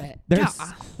on, Pat. There's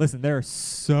God. listen, there are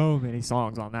so many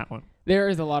songs on that one. There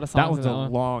is a lot of songs. That one's in a that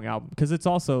one. long album because it's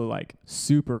also like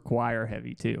super choir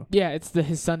heavy too. Yeah, it's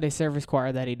his Sunday service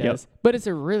choir that he does. But it's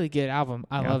a really good album.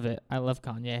 I love it. I love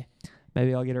Kanye.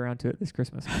 Maybe I'll get around to it this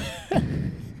Christmas.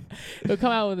 He'll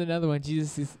come out with another one,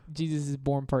 Jesus is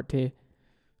Born Part 2.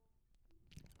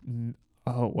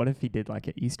 Oh, what if he did like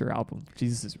an Easter album?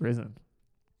 Jesus is risen.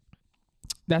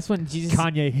 That's when Jesus...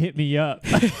 Kanye, hit me up.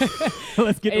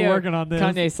 Let's get to working on this.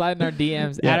 Kanye, slide in our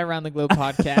DMs Yeah. at Around the Globe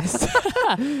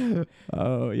Podcast.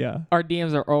 Oh, yeah. Our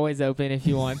DMs are always open if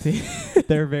you want to.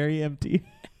 They're very empty.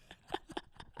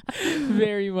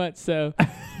 Very much so.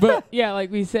 But, yeah,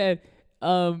 like we said,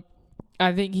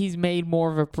 I think he's made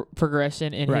more of a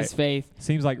progression in his faith.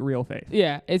 Seems like real faith.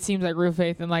 Yeah, it seems like real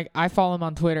faith. And, like, I follow him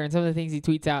on Twitter, and some of the things he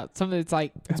tweets out, some of it's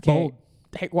like... It's okay, bold.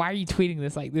 Hey, why are you tweeting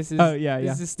this? Like, this is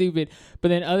this is stupid. But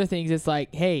then other things, it's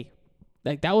like, hey,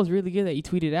 like that was really good that you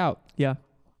tweeted out. Yeah.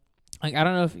 Like, I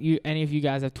don't know if any of you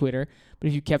guys have Twitter, but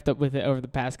if you kept up with it over the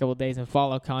past couple of days and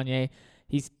follow Kanye,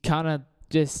 he's kind of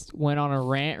just went on a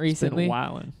rant recently. It's been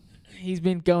wildin'. He's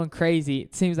been going crazy.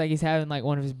 It seems like he's having like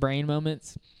one of his brain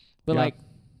moments. But like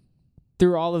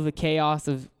through all of the chaos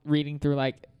of reading through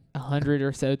like 100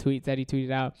 or so tweets that he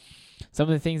tweeted out, some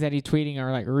of the things that he's tweeting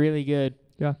are like really good.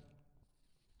 Yeah.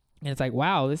 And it's like,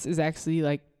 wow, this is actually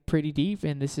like pretty deep,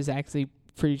 and this is actually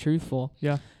pretty truthful.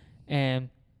 Yeah. And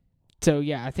so,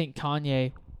 yeah, I think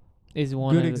Kanye is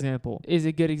is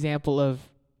a good example of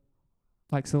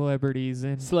like celebrities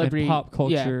and pop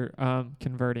culture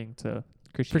converting to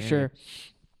Christianity. For sure.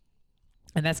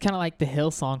 And that's kind of like the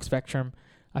Hillsong spectrum,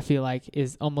 I feel like,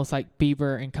 is almost like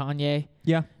Bieber and Kanye.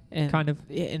 Yeah, and kind of.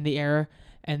 In the era.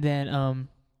 And then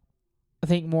I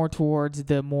think more towards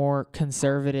the more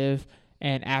conservative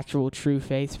and actual true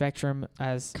faith spectrum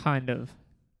as... Kind of.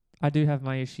 I do have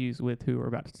my issues with who we're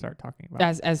about to start talking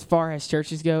about. As far as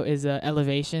churches go, is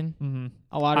Elevation. Mm-hmm.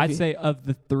 A lot of I'd say of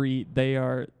the three, they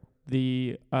are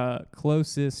the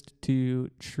closest to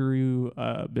true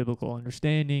biblical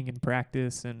understanding and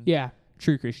practice and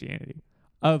true Christianity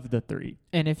of the three.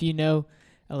 And if you know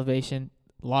Elevation,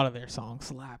 a lot of their songs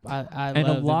slap. I and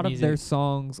love a lot the of their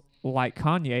songs, like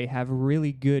Kanye, have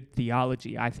really good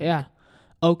theology, I think. Yeah.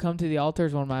 Oh, Come to the Altar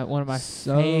is one of my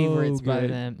favorites by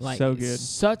them. Like, so good.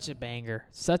 Such a banger.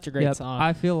 Such a great song.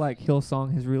 I feel like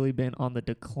Hillsong has really been on the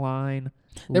decline.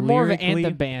 They're more of an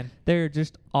anthem band. They're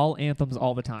just all anthems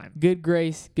all the time. Good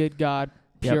grace, good God,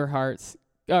 pure hearts.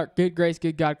 Good grace,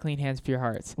 good God, clean hands, pure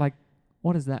hearts. Like,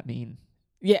 what does that mean?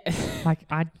 Yeah. Like,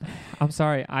 I'm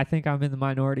sorry. I think I'm in the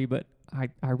minority, but I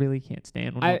really can't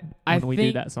stand when we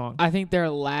do that song. I think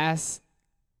their last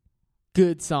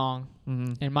good song,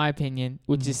 in my opinion,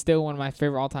 which is still one of my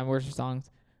favorite all-time worship songs,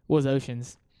 was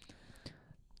Oceans.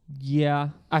 Yeah.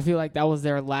 I feel like that was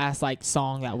their last like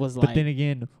song that was But then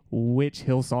again, which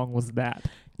Hillsong was that?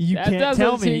 You that can't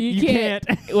tell me. You can't.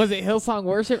 Was it Hillsong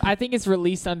Worship? I think it's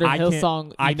released under Hillsong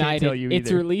United. I can't tell you either.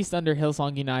 It's released under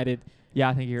Hillsong United. Yeah,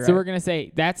 I think you're right. So we're going to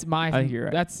say that's my... I think you're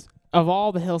right. That's of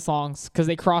all the Hillsongs, because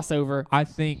they cross over. I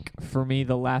think for me,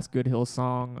 the last good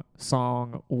Hillsong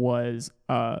song was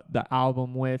the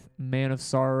album with Man of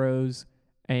Sorrows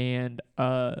and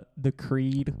the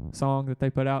Creed song that they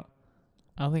put out.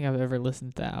 I don't think I've ever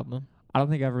listened to that album.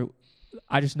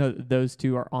 I just know that those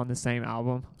two are on the same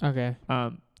album. Okay.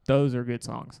 Those are good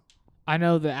songs. I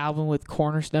know the album with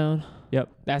Cornerstone. Yep.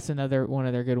 That's another one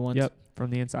of their good ones. Yep.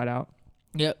 From the Inside Out.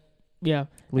 Yep. Yeah.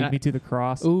 Lead Me to the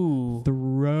Cross. Ooh.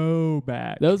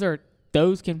 Throwback.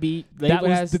 Those can be... That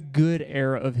was the good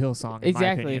era of Hillsong, in my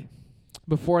opinion.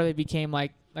 Before they became,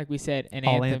 like we said, an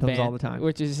all anthem anthems band, all the time.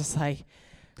 which is just like,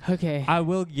 okay. I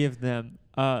will give them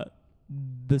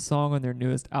the song on their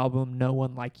newest album, No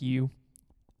One Like You.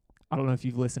 I don't know if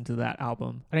you've listened to that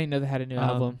album. I didn't know they had a new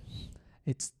album.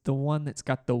 It's the one that's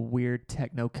got the weird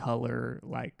techno color,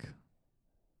 like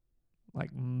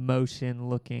motion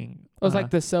looking. It was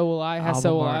like the So Will I. Has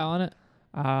So Will I on it?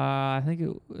 I think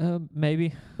it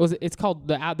maybe. Was it? It's called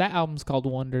that album's called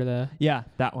Wonder though. Yeah,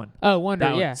 that one. Oh, Wonder.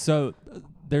 That yeah. one. So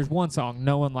there's one song,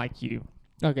 No One Like You.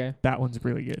 Okay. That one's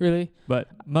really good. Really? But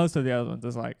most of the other ones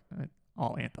is like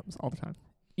all anthems all the time.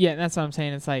 Yeah, that's what I'm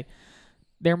saying. It's like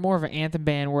they're more of an anthem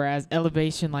band, whereas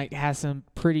Elevation like has some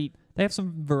pretty They have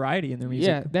some variety in their music.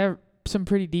 yeah, they're some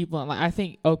pretty deep one. Like I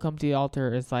think "Oh Come to the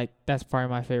Altar" is like that's probably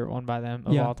my favorite one by them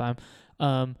of all time.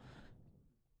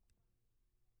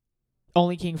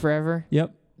 "Only King Forever"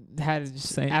 Yep. had just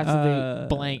Same, absolutely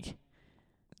blank.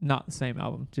 Not the same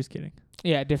album. Just kidding.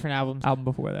 Yeah, different albums. Album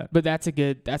before that. But that's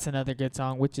another good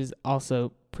song, which is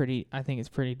also pretty. I think it's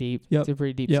pretty deep. Yep. It's a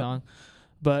pretty deep Yep. song,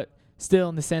 but still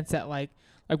in the sense that like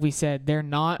we said, they're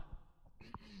not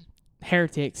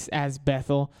heretics as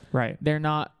Bethel. Right. They're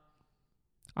not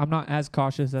I'm not as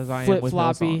cautious as I am with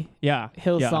flip-floppy Hillsong. Yeah.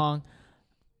 Hillsong.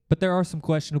 But there are some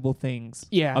questionable things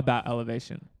Yeah, about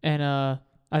Elevation. and I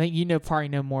think probably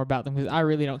know more about them because I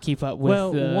really don't keep up with.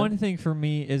 Well, one thing for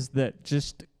me is that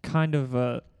just kind of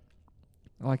a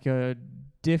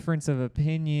difference of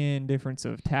opinion, difference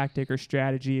of tactic or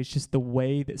strategy. It's just the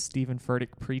way that Stephen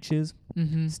Furtick preaches.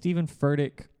 Mm-hmm. Stephen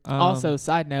Furtick. Also,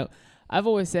 side note, I've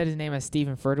always said his name as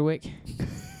Stephen Furtick,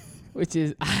 which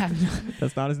is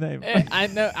that's not his name. I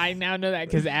know. I now know that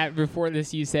because before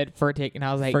this you said Furtick, and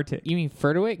I was like, Furtick. You mean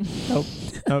Furtick?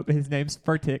 Nope, his name's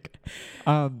Furtick.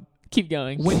 Keep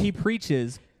going. When he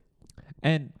preaches,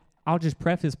 and I'll just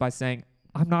preface by saying,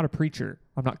 I'm not a preacher.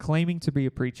 I'm not claiming to be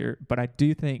a preacher, but I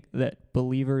do think that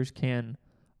believers can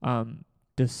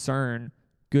discern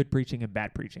good preaching and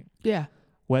bad preaching. Yeah,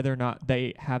 Whether or not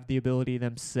they have the ability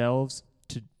themselves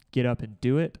to get up and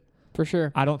do it, for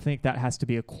sure. I don't think that has to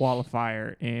be a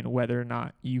qualifier in whether or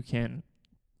not you can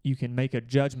make a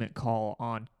judgment call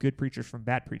on good preachers from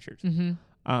bad preachers. Mm-hmm.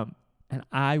 And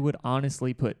I would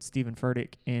honestly put Stephen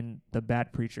Furtick in the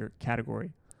bad preacher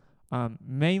category,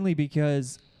 mainly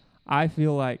because I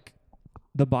feel like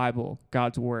the Bible,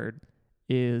 God's word,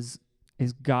 is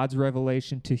God's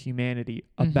revelation to humanity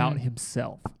about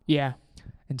himself. Yeah.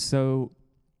 And so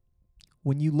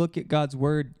when you look at God's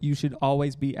word, you should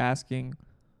always be asking,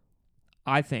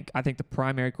 I think the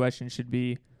primary question should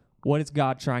be, what is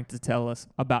God trying to tell us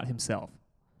about himself?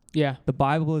 Yeah. The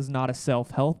Bible is not a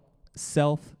self-help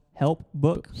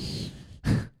book.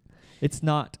 It's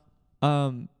not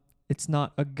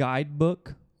a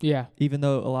guidebook. Yeah. Even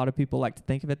though a lot of people like to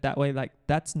think of it that way, like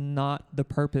that's not the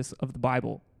purpose of the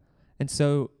Bible. And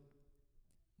so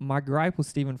my gripe with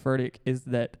Stephen Furtick is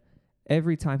that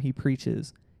every time he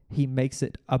preaches, he makes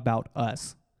it about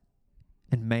us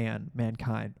and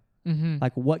mankind. Mm-hmm.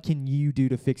 Like, what can you do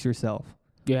to fix yourself?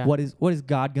 Yeah. What is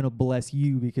God going to bless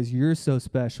you because you're so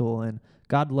special, and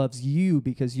God loves you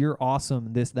because you're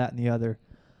awesome, this, that, and the other.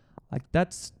 Like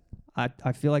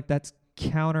I feel like that's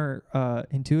counter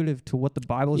intuitive to what the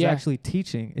Bible is actually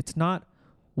teaching. It's not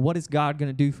what is God going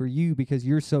to do for you because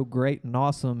you're so great and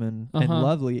awesome and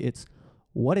lovely. It's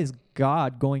what is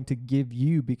God going to give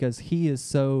you because he is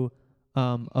so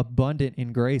abundant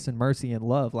in grace and mercy and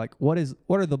love. Like what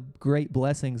are the great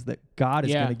blessings that God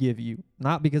is going to give you,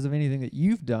 not because of anything that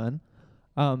you've done.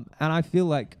 And I feel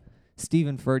like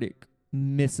Stephen Furtick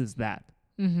misses that.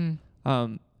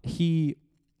 Mm-hmm.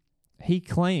 He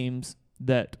claims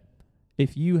that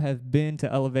if you have been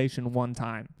to Elevation one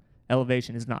time,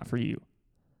 Elevation is not for you.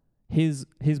 His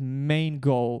main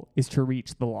goal is to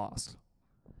reach the lost.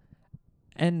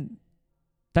 And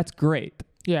that's great.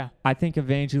 Yeah. I think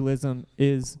evangelism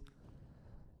is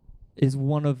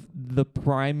one of the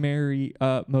primary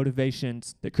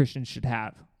motivations that Christians should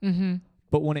have. Mm-hmm.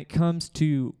 But when it comes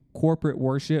to corporate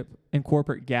worship and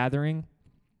corporate gathering,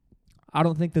 I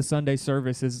don't think the Sunday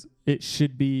service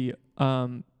should be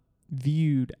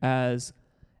viewed as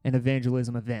an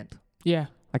evangelism event. Yeah.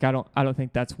 Like I don't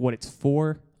think that's what it's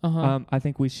for. I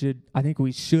think we should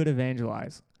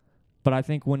evangelize. But I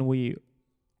think when we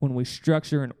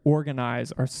structure and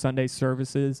organize our Sunday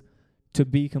services to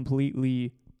be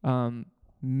completely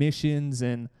missions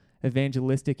and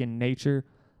evangelistic in nature,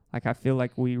 like I feel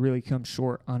like we really come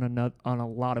short on a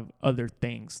lot of other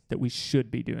things that we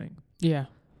should be doing. Yeah.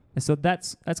 And so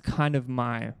that's kind of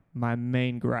my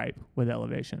main gripe with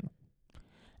Elevation.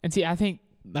 And see, I think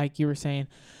like you were saying,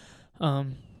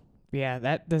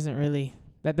 that doesn't really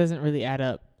add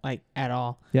up like at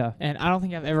all. Yeah. And I don't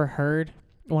think I've ever heard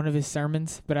one of his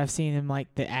sermons, but I've seen him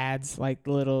like the ads, like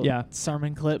the little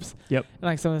sermon clips. Yep. And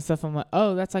like some of the stuff I'm like,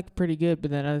 oh, that's like pretty good. But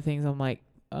then other things I'm like,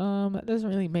 that doesn't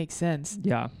really make sense.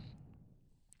 Yeah.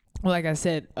 Well, like I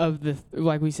said, of the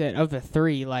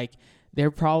three, like they're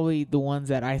probably the ones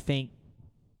that I think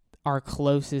are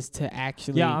closest to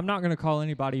actually. Yeah, I'm not going to call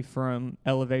anybody from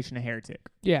Elevation a heretic.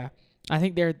 Yeah. I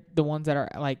think they're the ones that are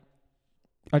like.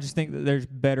 I just think that there's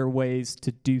better ways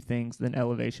to do things than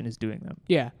Elevation is doing them.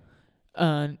 Yeah.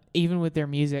 Even with their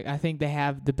music, I think they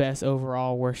have the best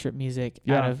overall worship music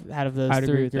out of those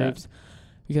three groups,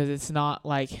 because it's not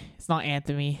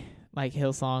anthemy. like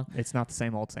Hillsong. It's not the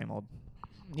same old, same old.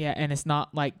 Yeah, and it's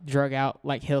not like drug out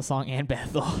like Hillsong and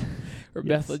Bethel, where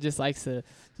Yes. Bethel just likes to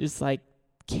just like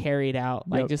carry it out,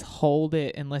 like Yep. just hold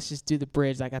it and let's just do the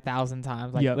bridge like 1,000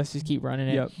 times, like Yep. let's just keep running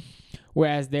it. Yep.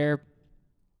 Whereas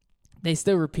they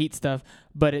still repeat stuff,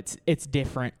 but it's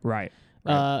different. Right.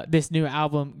 This new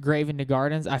album, Grave into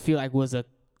Gardens, I feel like was a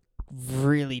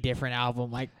really different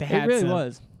album. Like It really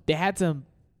was. They had some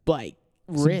like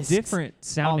Some risks. different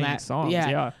sounding that. songs.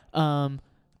 Yeah. Yeah.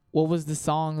 What was the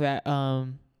song that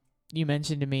you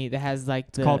mentioned to me that has like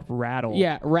It's called Rattle.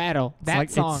 Yeah, Rattle. It's That like,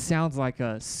 song. It sounds like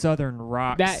a southern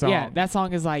rock That song. yeah, that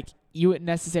song is like you wouldn't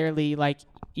necessarily like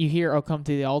you hear "Oh Come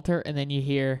to the Altar" and then you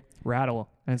hear Rattle.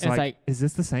 And it's And it's like, like- is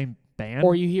this the same band?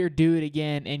 or you hear "Do It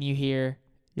Again" and you hear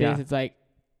yeah. this. It's like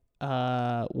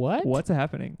what? What's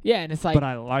happening? Yeah, and it's like But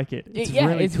I like it. It's yeah,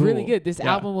 really it's cool. really good. This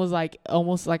Yeah. album was like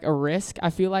almost like a risk. I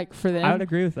feel like for them I would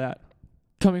agree with that.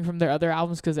 coming from their other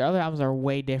albums because their other albums are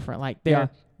way different. Like Yeah.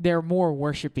 they're more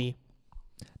worshipy.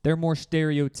 They're more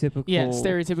stereotypical. Yeah,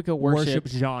 stereotypical worship.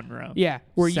 genre. Yeah,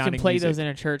 where you can sounding play music. those in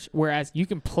a church, whereas you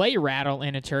can play Rattle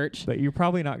in a church. But you're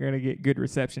probably not going to get good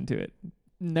reception to it.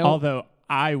 No, Although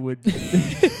I would.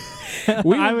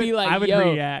 we I would be like, I would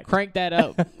 "Yo, react. crank that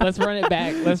up. Let's run it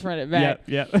back. Let's run it back."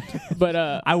 Yep, yep. But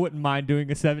I wouldn't mind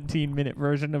doing a 17-minute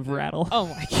version of Rattle. oh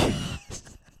my god,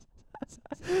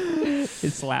 It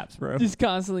slaps, bro. just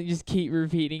constantly just keep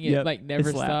repeating it, Yep, like never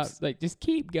it stop. slaps. Like just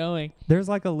keep going. There's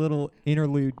like a little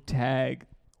interlude tag,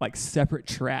 like separate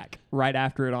track right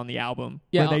after it on the album,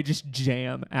 Yeah, where they just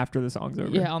jam after the song's over.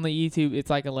 Yeah, on the YouTube, it's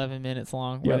like 11 minutes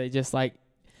long, where Yep. they just like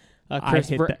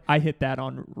I hit that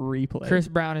on replay. Chris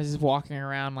Brown is just walking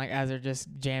around like as they're just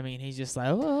jamming. He's just like,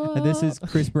 oh. And this is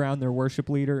Chris Brown, their worship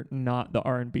leader, not the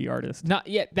R&B artist. Not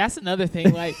yet. That's another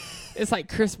thing. Like, it's like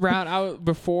Chris Brown.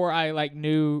 Before I like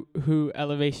knew who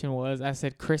Elevation was, I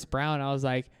said Chris Brown. I was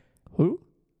like, Who?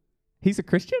 He's a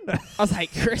Christian? I was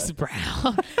like Chris Brown.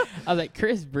 I was like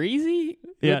Chris Breezy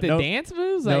Yeah, with the nope. dance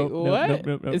moves. Nope, Like nope, what? nope,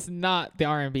 nope, nope. It's not the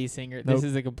R&B singer. This Nope.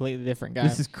 is a completely different guy.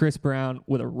 This is Chris Brown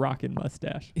with a rockin'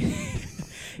 mustache.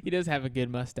 He does have a good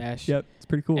mustache. Yep, it's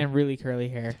pretty cool. And really curly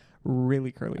hair.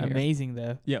 Really curly hair. Amazing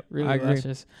though. Yep, Really I agree.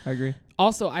 luscious. I agree.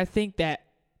 Also, I think that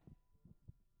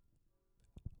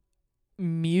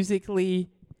musically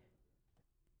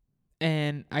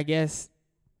and I guess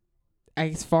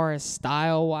as far as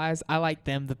style wise, I like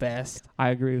them the best. I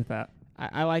agree with that.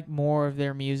 I like more of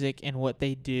their music and what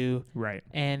they do Right.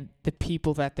 and the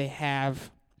people that they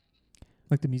have.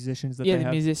 Like the musicians that Yeah, they the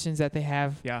have. musicians that they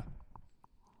have. Yeah.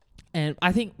 And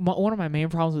I think one of my main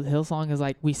problems with Hillsong is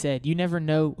like we said, you never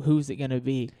know who's it going to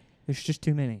be. There's just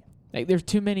too many. Like there's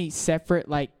too many separate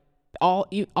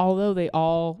although they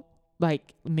all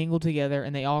like mingle together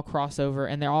and they all cross over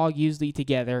and they're all usually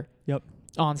together. Yep.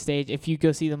 On stage. If you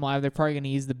go see them live, they're probably going to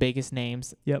use the biggest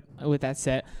names. Yep. With that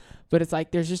set. But it's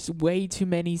like there's just way too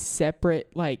many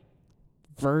separate like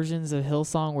versions of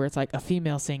Hillsong where it's like a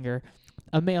female singer,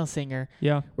 a male singer.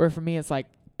 Yeah. Where for me it's like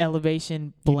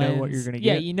Elevation You know blends. what you're gonna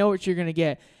Yeah, get. you know what you're gonna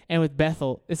get. And with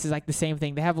Bethel, this is like the same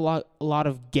thing. They have a lot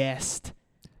of guest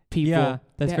people. Yeah,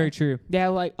 that's They- very true. They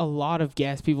have like a lot of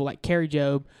guest people like Carrie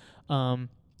Job,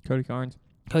 Cody Carnes.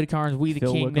 Cody Carnes, We the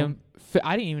Phil Kingdom.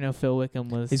 I didn't even know Phil Wickham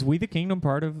was. Is We the Kingdom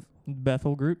part of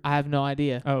Bethel Group? I have no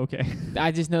idea. Oh, okay.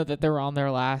 I just know that they were on their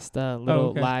last little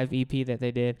okay. live EP that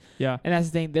they did. Yeah. And that's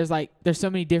the thing. There's so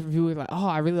many different people who are like, oh,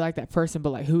 I really like that person,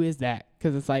 but like, who is that?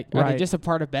 Because it's like, are they Right. just a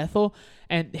part of Bethel?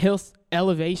 And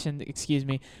Elevation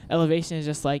is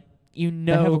just like, They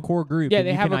have a core group. Yeah, and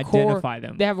they you have can a core- identify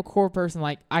them. they have a core person.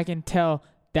 Like, I can tell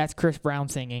that's Chris Brown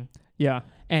singing. Yeah.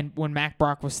 And when Mac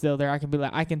Brock was still there,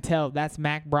 I can tell that's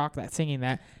Mac Brock that's singing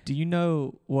that. Do you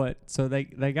know what? So they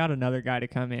got another guy to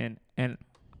come in, and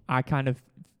I kind of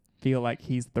feel like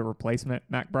he's the replacement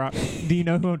Mac Brock. Do you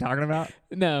know who I'm talking about?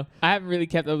 No, I haven't really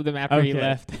kept up with him after he Okay.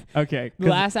 left. Okay. The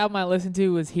last album I listened to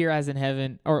was Here As in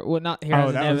Heaven, or well, not Here As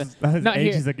in Heaven. that was Not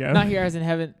ages here, ago. Not Here As in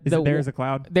Heaven. Is it There's a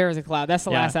Cloud? There Is a Cloud. That's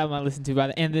the Yeah. last album I listened to,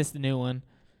 and this is the new one.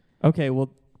 Okay, well,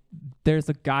 there's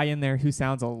a guy in there who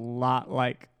sounds a lot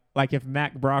like if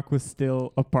Mac Brock was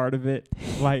still a part of it,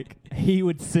 like he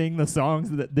would sing the songs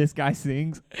that this guy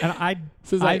sings. And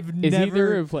So it's like, I've is he the never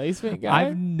replacement guy?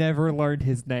 I've never learned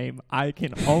his name. I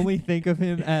can only think of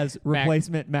him as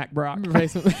replacement Mac Brock.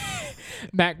 Replacement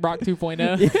Mac Brock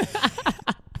 2.0.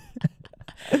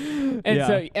 And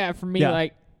so yeah, for me, Yeah.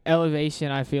 like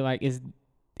Elevation, I feel like is,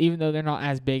 even though they're not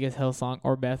as big as Hillsong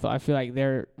or Bethel, I feel like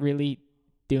they're really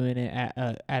doing it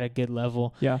at a good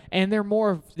level. Yeah. And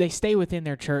they stay within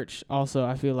their church also.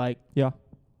 I feel like Yeah.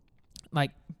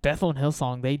 like Bethel and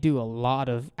Hillsong, they do a lot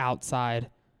of outside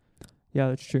Yeah,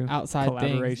 that's true. things,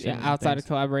 Collaboration yeah, and outside things. of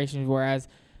collaborations. Whereas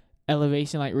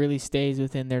Elevation like really stays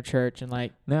within their church and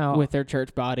like Now, with their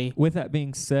church body. with that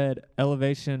being said,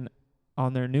 Elevation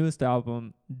on their newest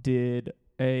album did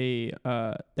they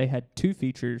had 2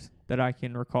 features that I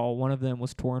can recall. One of them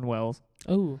was Torrin Wells.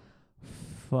 Oh,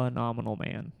 Phenomenal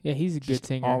man. yeah, he's a good Just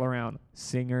singer. all around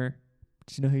singer.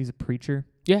 Did you know he's a preacher?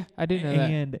 Yeah, I didn't know that.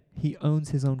 And he owns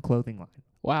his own clothing line.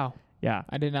 Wow, Yeah.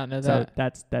 I did not know So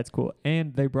that. that's cool.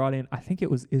 And they brought in, I think it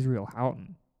was Israel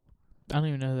Houghton. I don't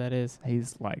even know who that is.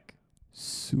 He's like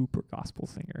super gospel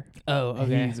singer. Oh,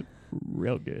 okay. He's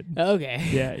real good. Okay.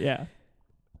 Yeah.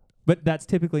 But that's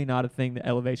typically not a thing that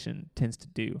Elevation tends to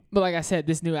do. But like I said,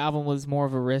 this new album was more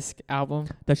of a risk album.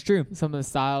 That's true. Some of the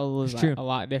style was It's like true. a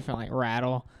lot different, like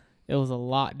Rattle. It was a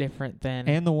lot different than.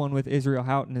 And the one with Israel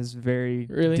Houghton is very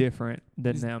Really? different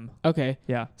than Is- them. Okay.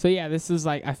 Yeah. So yeah, this was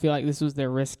like, I feel like this was their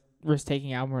risk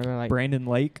taking album where they're like, Brandon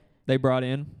Lake, they brought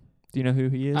in. Do you know who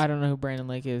he is? I don't know who Brandon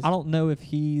Lake is. I don't know if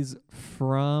he's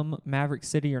from Maverick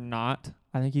City or not.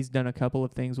 I think he's done a couple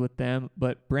of things with them,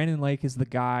 but Brandon Lake is the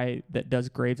guy that does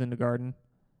Graves in the Garden,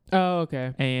 Oh,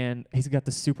 okay. and he's got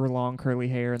the super long curly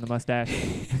hair and the mustache.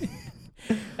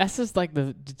 That's just like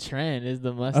the trend is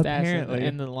the mustache Apparently.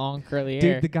 and the long curly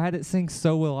hair. Dude, the guy that sings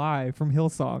 "So Will I" from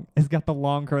Hillsong has got the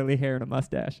long curly hair and a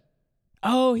mustache.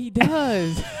 Oh, he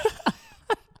does.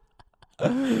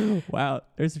 Wow,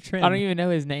 there's a trend. I don't even know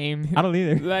his name. I don't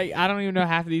either. Like, I don't even know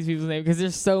half of these people's names because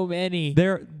there's so many.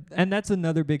 And that's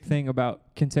another big thing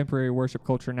about contemporary worship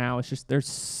culture now. It's just there's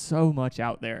so much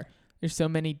out there. There's so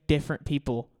many different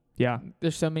people. Yeah,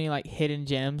 There's so many like hidden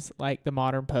gems, like the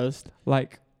Modern Post,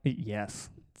 like yes,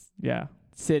 yeah,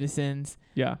 Citizens,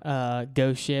 yeah.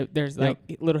 Ghost Ship. There's Yep.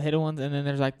 like little hidden ones, and then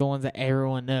there's like the ones that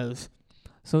everyone knows.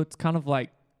 So it's kind of like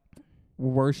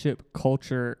worship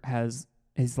culture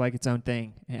is like its own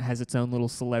thing. It has its own little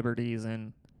celebrities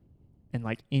and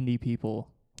like indie people.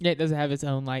 Yeah, it doesn't have its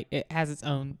own like it has its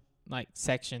own like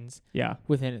sections Yeah,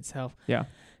 within itself. yeah,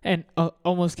 And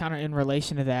almost kind of in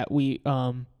relation to that, we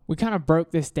kind of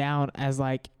broke this down as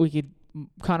like we could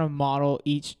kind of model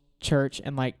each church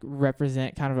and like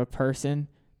represent kind of a person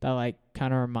that like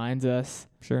kind of reminds us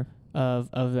sure. of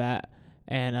that.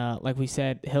 And like we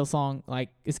said, Hillsong like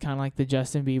is kind of like the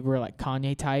Justin Bieber, like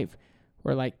Kanye type,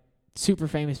 where like super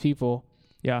famous people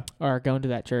Yeah, are going to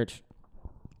that church.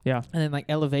 yeah. And then like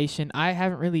Elevation, I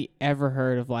haven't really ever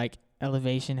heard of like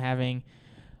Elevation having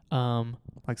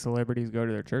Like celebrities go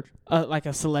to their church. like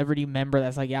a celebrity member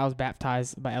that's like, yeah, I was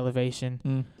baptized by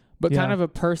Elevation. But Yeah. kind of a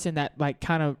person that like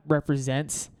kind of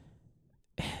represents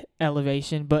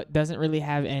Elevation, but doesn't really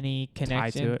have any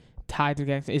connection. Tied to it. Tied to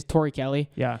connection is Tori Kelly.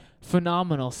 Yeah,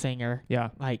 Phenomenal singer. yeah.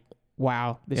 Like,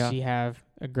 wow, does Yeah. she have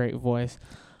a great voice?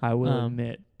 I will Um,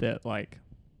 admit that like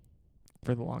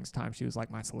for the longest time she was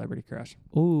like my celebrity crush.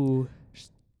 Ooh,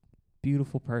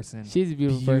 Beautiful person. she's a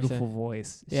beautiful person.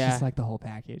 voice. It's Yeah. just like the whole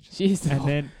package. She's the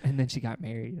And then she got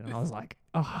married, and I was like,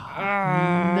 oh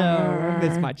Ah. no, I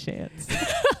missed my chance.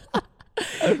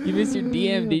 you missed your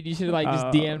DM, dude. You should have like just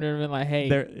DM'd her and been like, hey,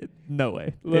 There, no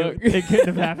way. Look. It couldn't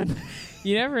have happened.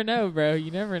 you never know, bro. You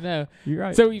never know. You're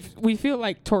right. So we feel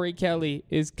like Tori Kelly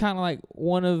is kind of like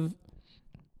one of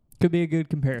could be a good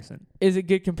comparison. is a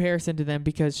good comparison to them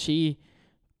because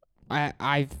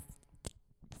I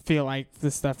feel like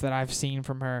the stuff that I've seen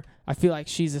from her, I feel like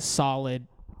she's a solid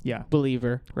Yeah.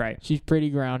 believer. Right. She's pretty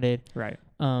grounded. Right.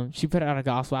 She put out a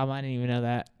gospel album. I didn't even know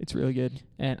that, It's really good.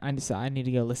 and I need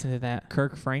to go listen to that.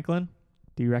 Kirk Franklin.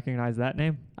 Do you recognize that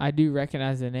name? I do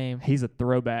recognize the name. He's a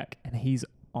throwback, and he's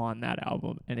on that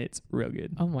album, and it's real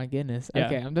good. Oh my goodness. Yeah.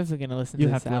 Okay, I'm definitely gonna listen You'll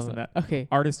to have this to album. listen to Okay.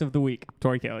 Artist of the Week,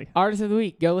 Tori Kelly. Artist of the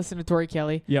week. Go listen to Tori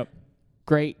Kelly. Yep.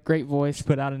 Great voice. She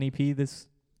put out an EP this,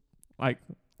 like,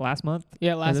 last month.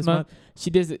 Yeah, or last this month she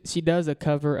does a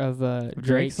cover of Drake's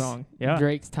Drake's song. Yeah.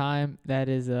 Drake's Time. That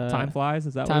is Time Flies.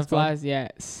 Is that what Time it's called? Flies. Yeah,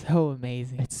 so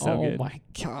amazing. It's so oh good. my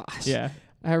gosh. Yeah.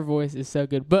 Her voice is so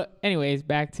good. But anyways,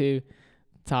 back to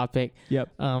topic. Yep.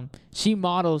 She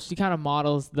kind of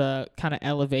models the kind of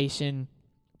Elevation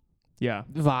Yeah.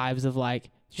 vibes of like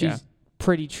she's Yeah.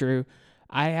 pretty true.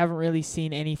 I haven't really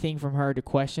seen anything from her to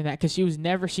question that because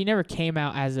she never came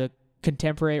out as a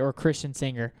contemporary or Christian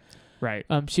singer. Right.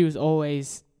 She was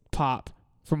always pop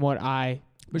from what I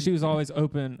But she was always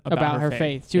open about her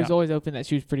faith. She was Yeah. always open that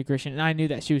she was pretty Christian, and I knew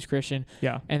that she was Christian.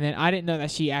 Yeah. And then I didn't know that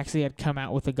she actually had come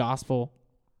out with the gospel.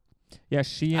 Yeah.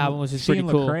 She and, Album was just she pretty and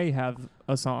cool. Lecrae have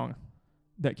a song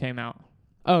that came out.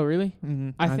 Oh, really?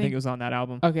 Mm-hmm. I I think think- it was on that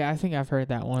album. Okay, I think I've heard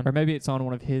that one. Or maybe it's on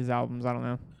one of his albums. I don't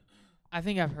know. I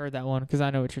think I've heard that one because I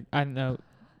know what you're talking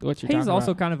He's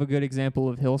also about. kind of a good example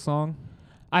of Hillsong,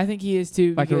 I think he is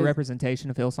too. like a because- representation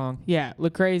of Hillsong. Yeah,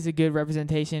 Lecrae is a good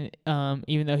representation.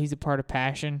 Even though he's a part of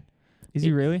Passion. Is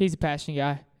he really? He's a Passion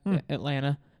guy.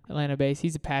 Atlanta based.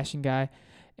 He's a Passion guy,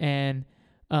 and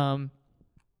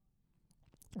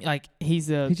like he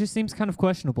just seems kind of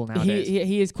questionable nowadays.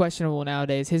 He is questionable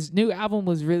nowadays. His new album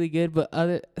was really good, but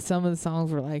some of the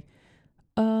songs were like,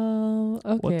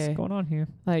 okay, what's going on here?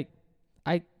 Like,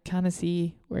 I kind of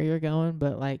see where you're going,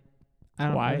 but like, I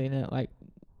don't Why? really know. Like,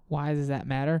 why does that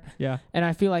matter? Yeah. And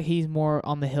I feel like he's more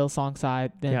on the Hillsong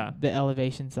side than the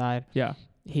Elevation side. Yeah.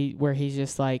 He's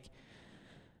just like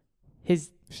it's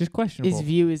just questionable. His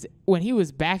view is when he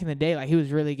was back in the day, like he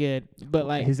was really good, but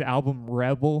like his album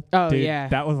Rebel. Oh, dude, yeah.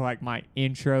 that was like my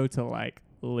intro to like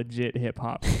legit hip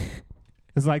hop.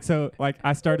 It's like, so like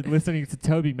I started listening to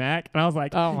Toby Mac and I was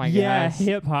like, oh my yeah, gosh,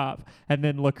 hip hop. And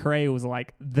then Lecrae was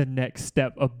like the next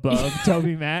step above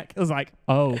Toby Mac. It was like,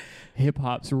 oh, hip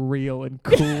hop's real and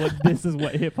cool, and this is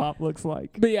what hip hop looks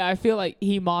like. But yeah, I feel like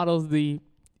he kind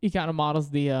of models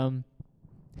the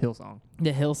Hillsong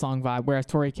vibe, whereas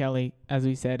Tori Kelly, as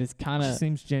we said, is kind of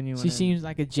seems genuine. She seems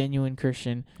like a genuine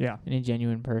Christian, yeah, and a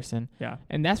genuine person, yeah.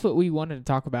 And that's what we wanted to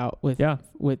talk about with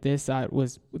this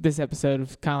this episode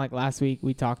of kind of like last week.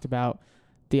 We talked about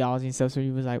theology and stuff, so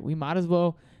he was like, we might as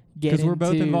well get into, because we're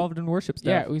both involved in worship stuff.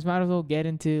 Yeah, we might as well get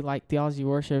into like theology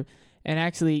worship. And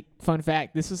actually, fun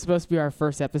fact, this was supposed to be our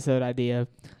first episode idea.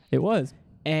 It was,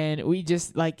 and we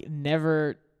just like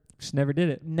never did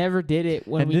it. Never did it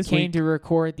when we came to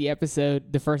record the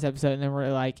first episode, and then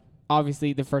we're like,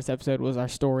 obviously the first episode was our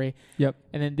story. Yep.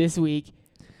 And then this week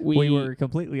we were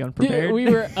completely unprepared. We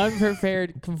were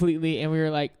unprepared completely, and we were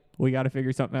like, we got to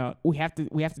figure something out. We have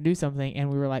to do something,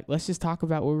 and we were like, let's just talk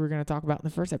about what we were going to talk about in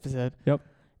the first episode. Yep.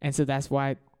 And so that's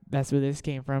where this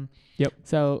came from. Yep.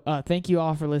 So thank you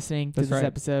all for listening to this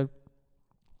episode.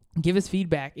 Give us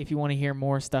feedback if you want to hear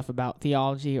more stuff about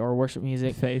theology or worship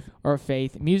music,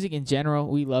 faith, music in general.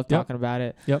 We love talking about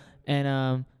it. Yep.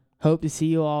 And hope to see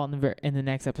you all in the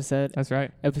next episode. That's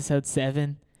right. Episode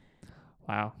 7.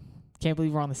 Wow. Can't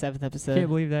believe we're on the 7th episode. Can't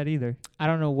believe that either. I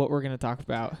don't know what we're going to talk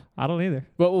about. I don't either.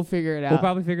 But we'll figure it out. We'll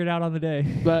probably figure it out on the day.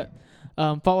 But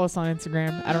follow us on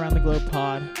Instagram at Around the Globe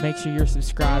Pod. Make sure you're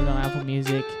subscribed on Apple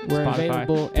Music. We're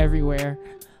available everywhere.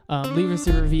 Leave us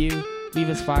a review. Leave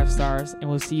us 5 stars, and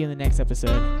we'll see you in the next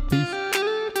episode. Peace.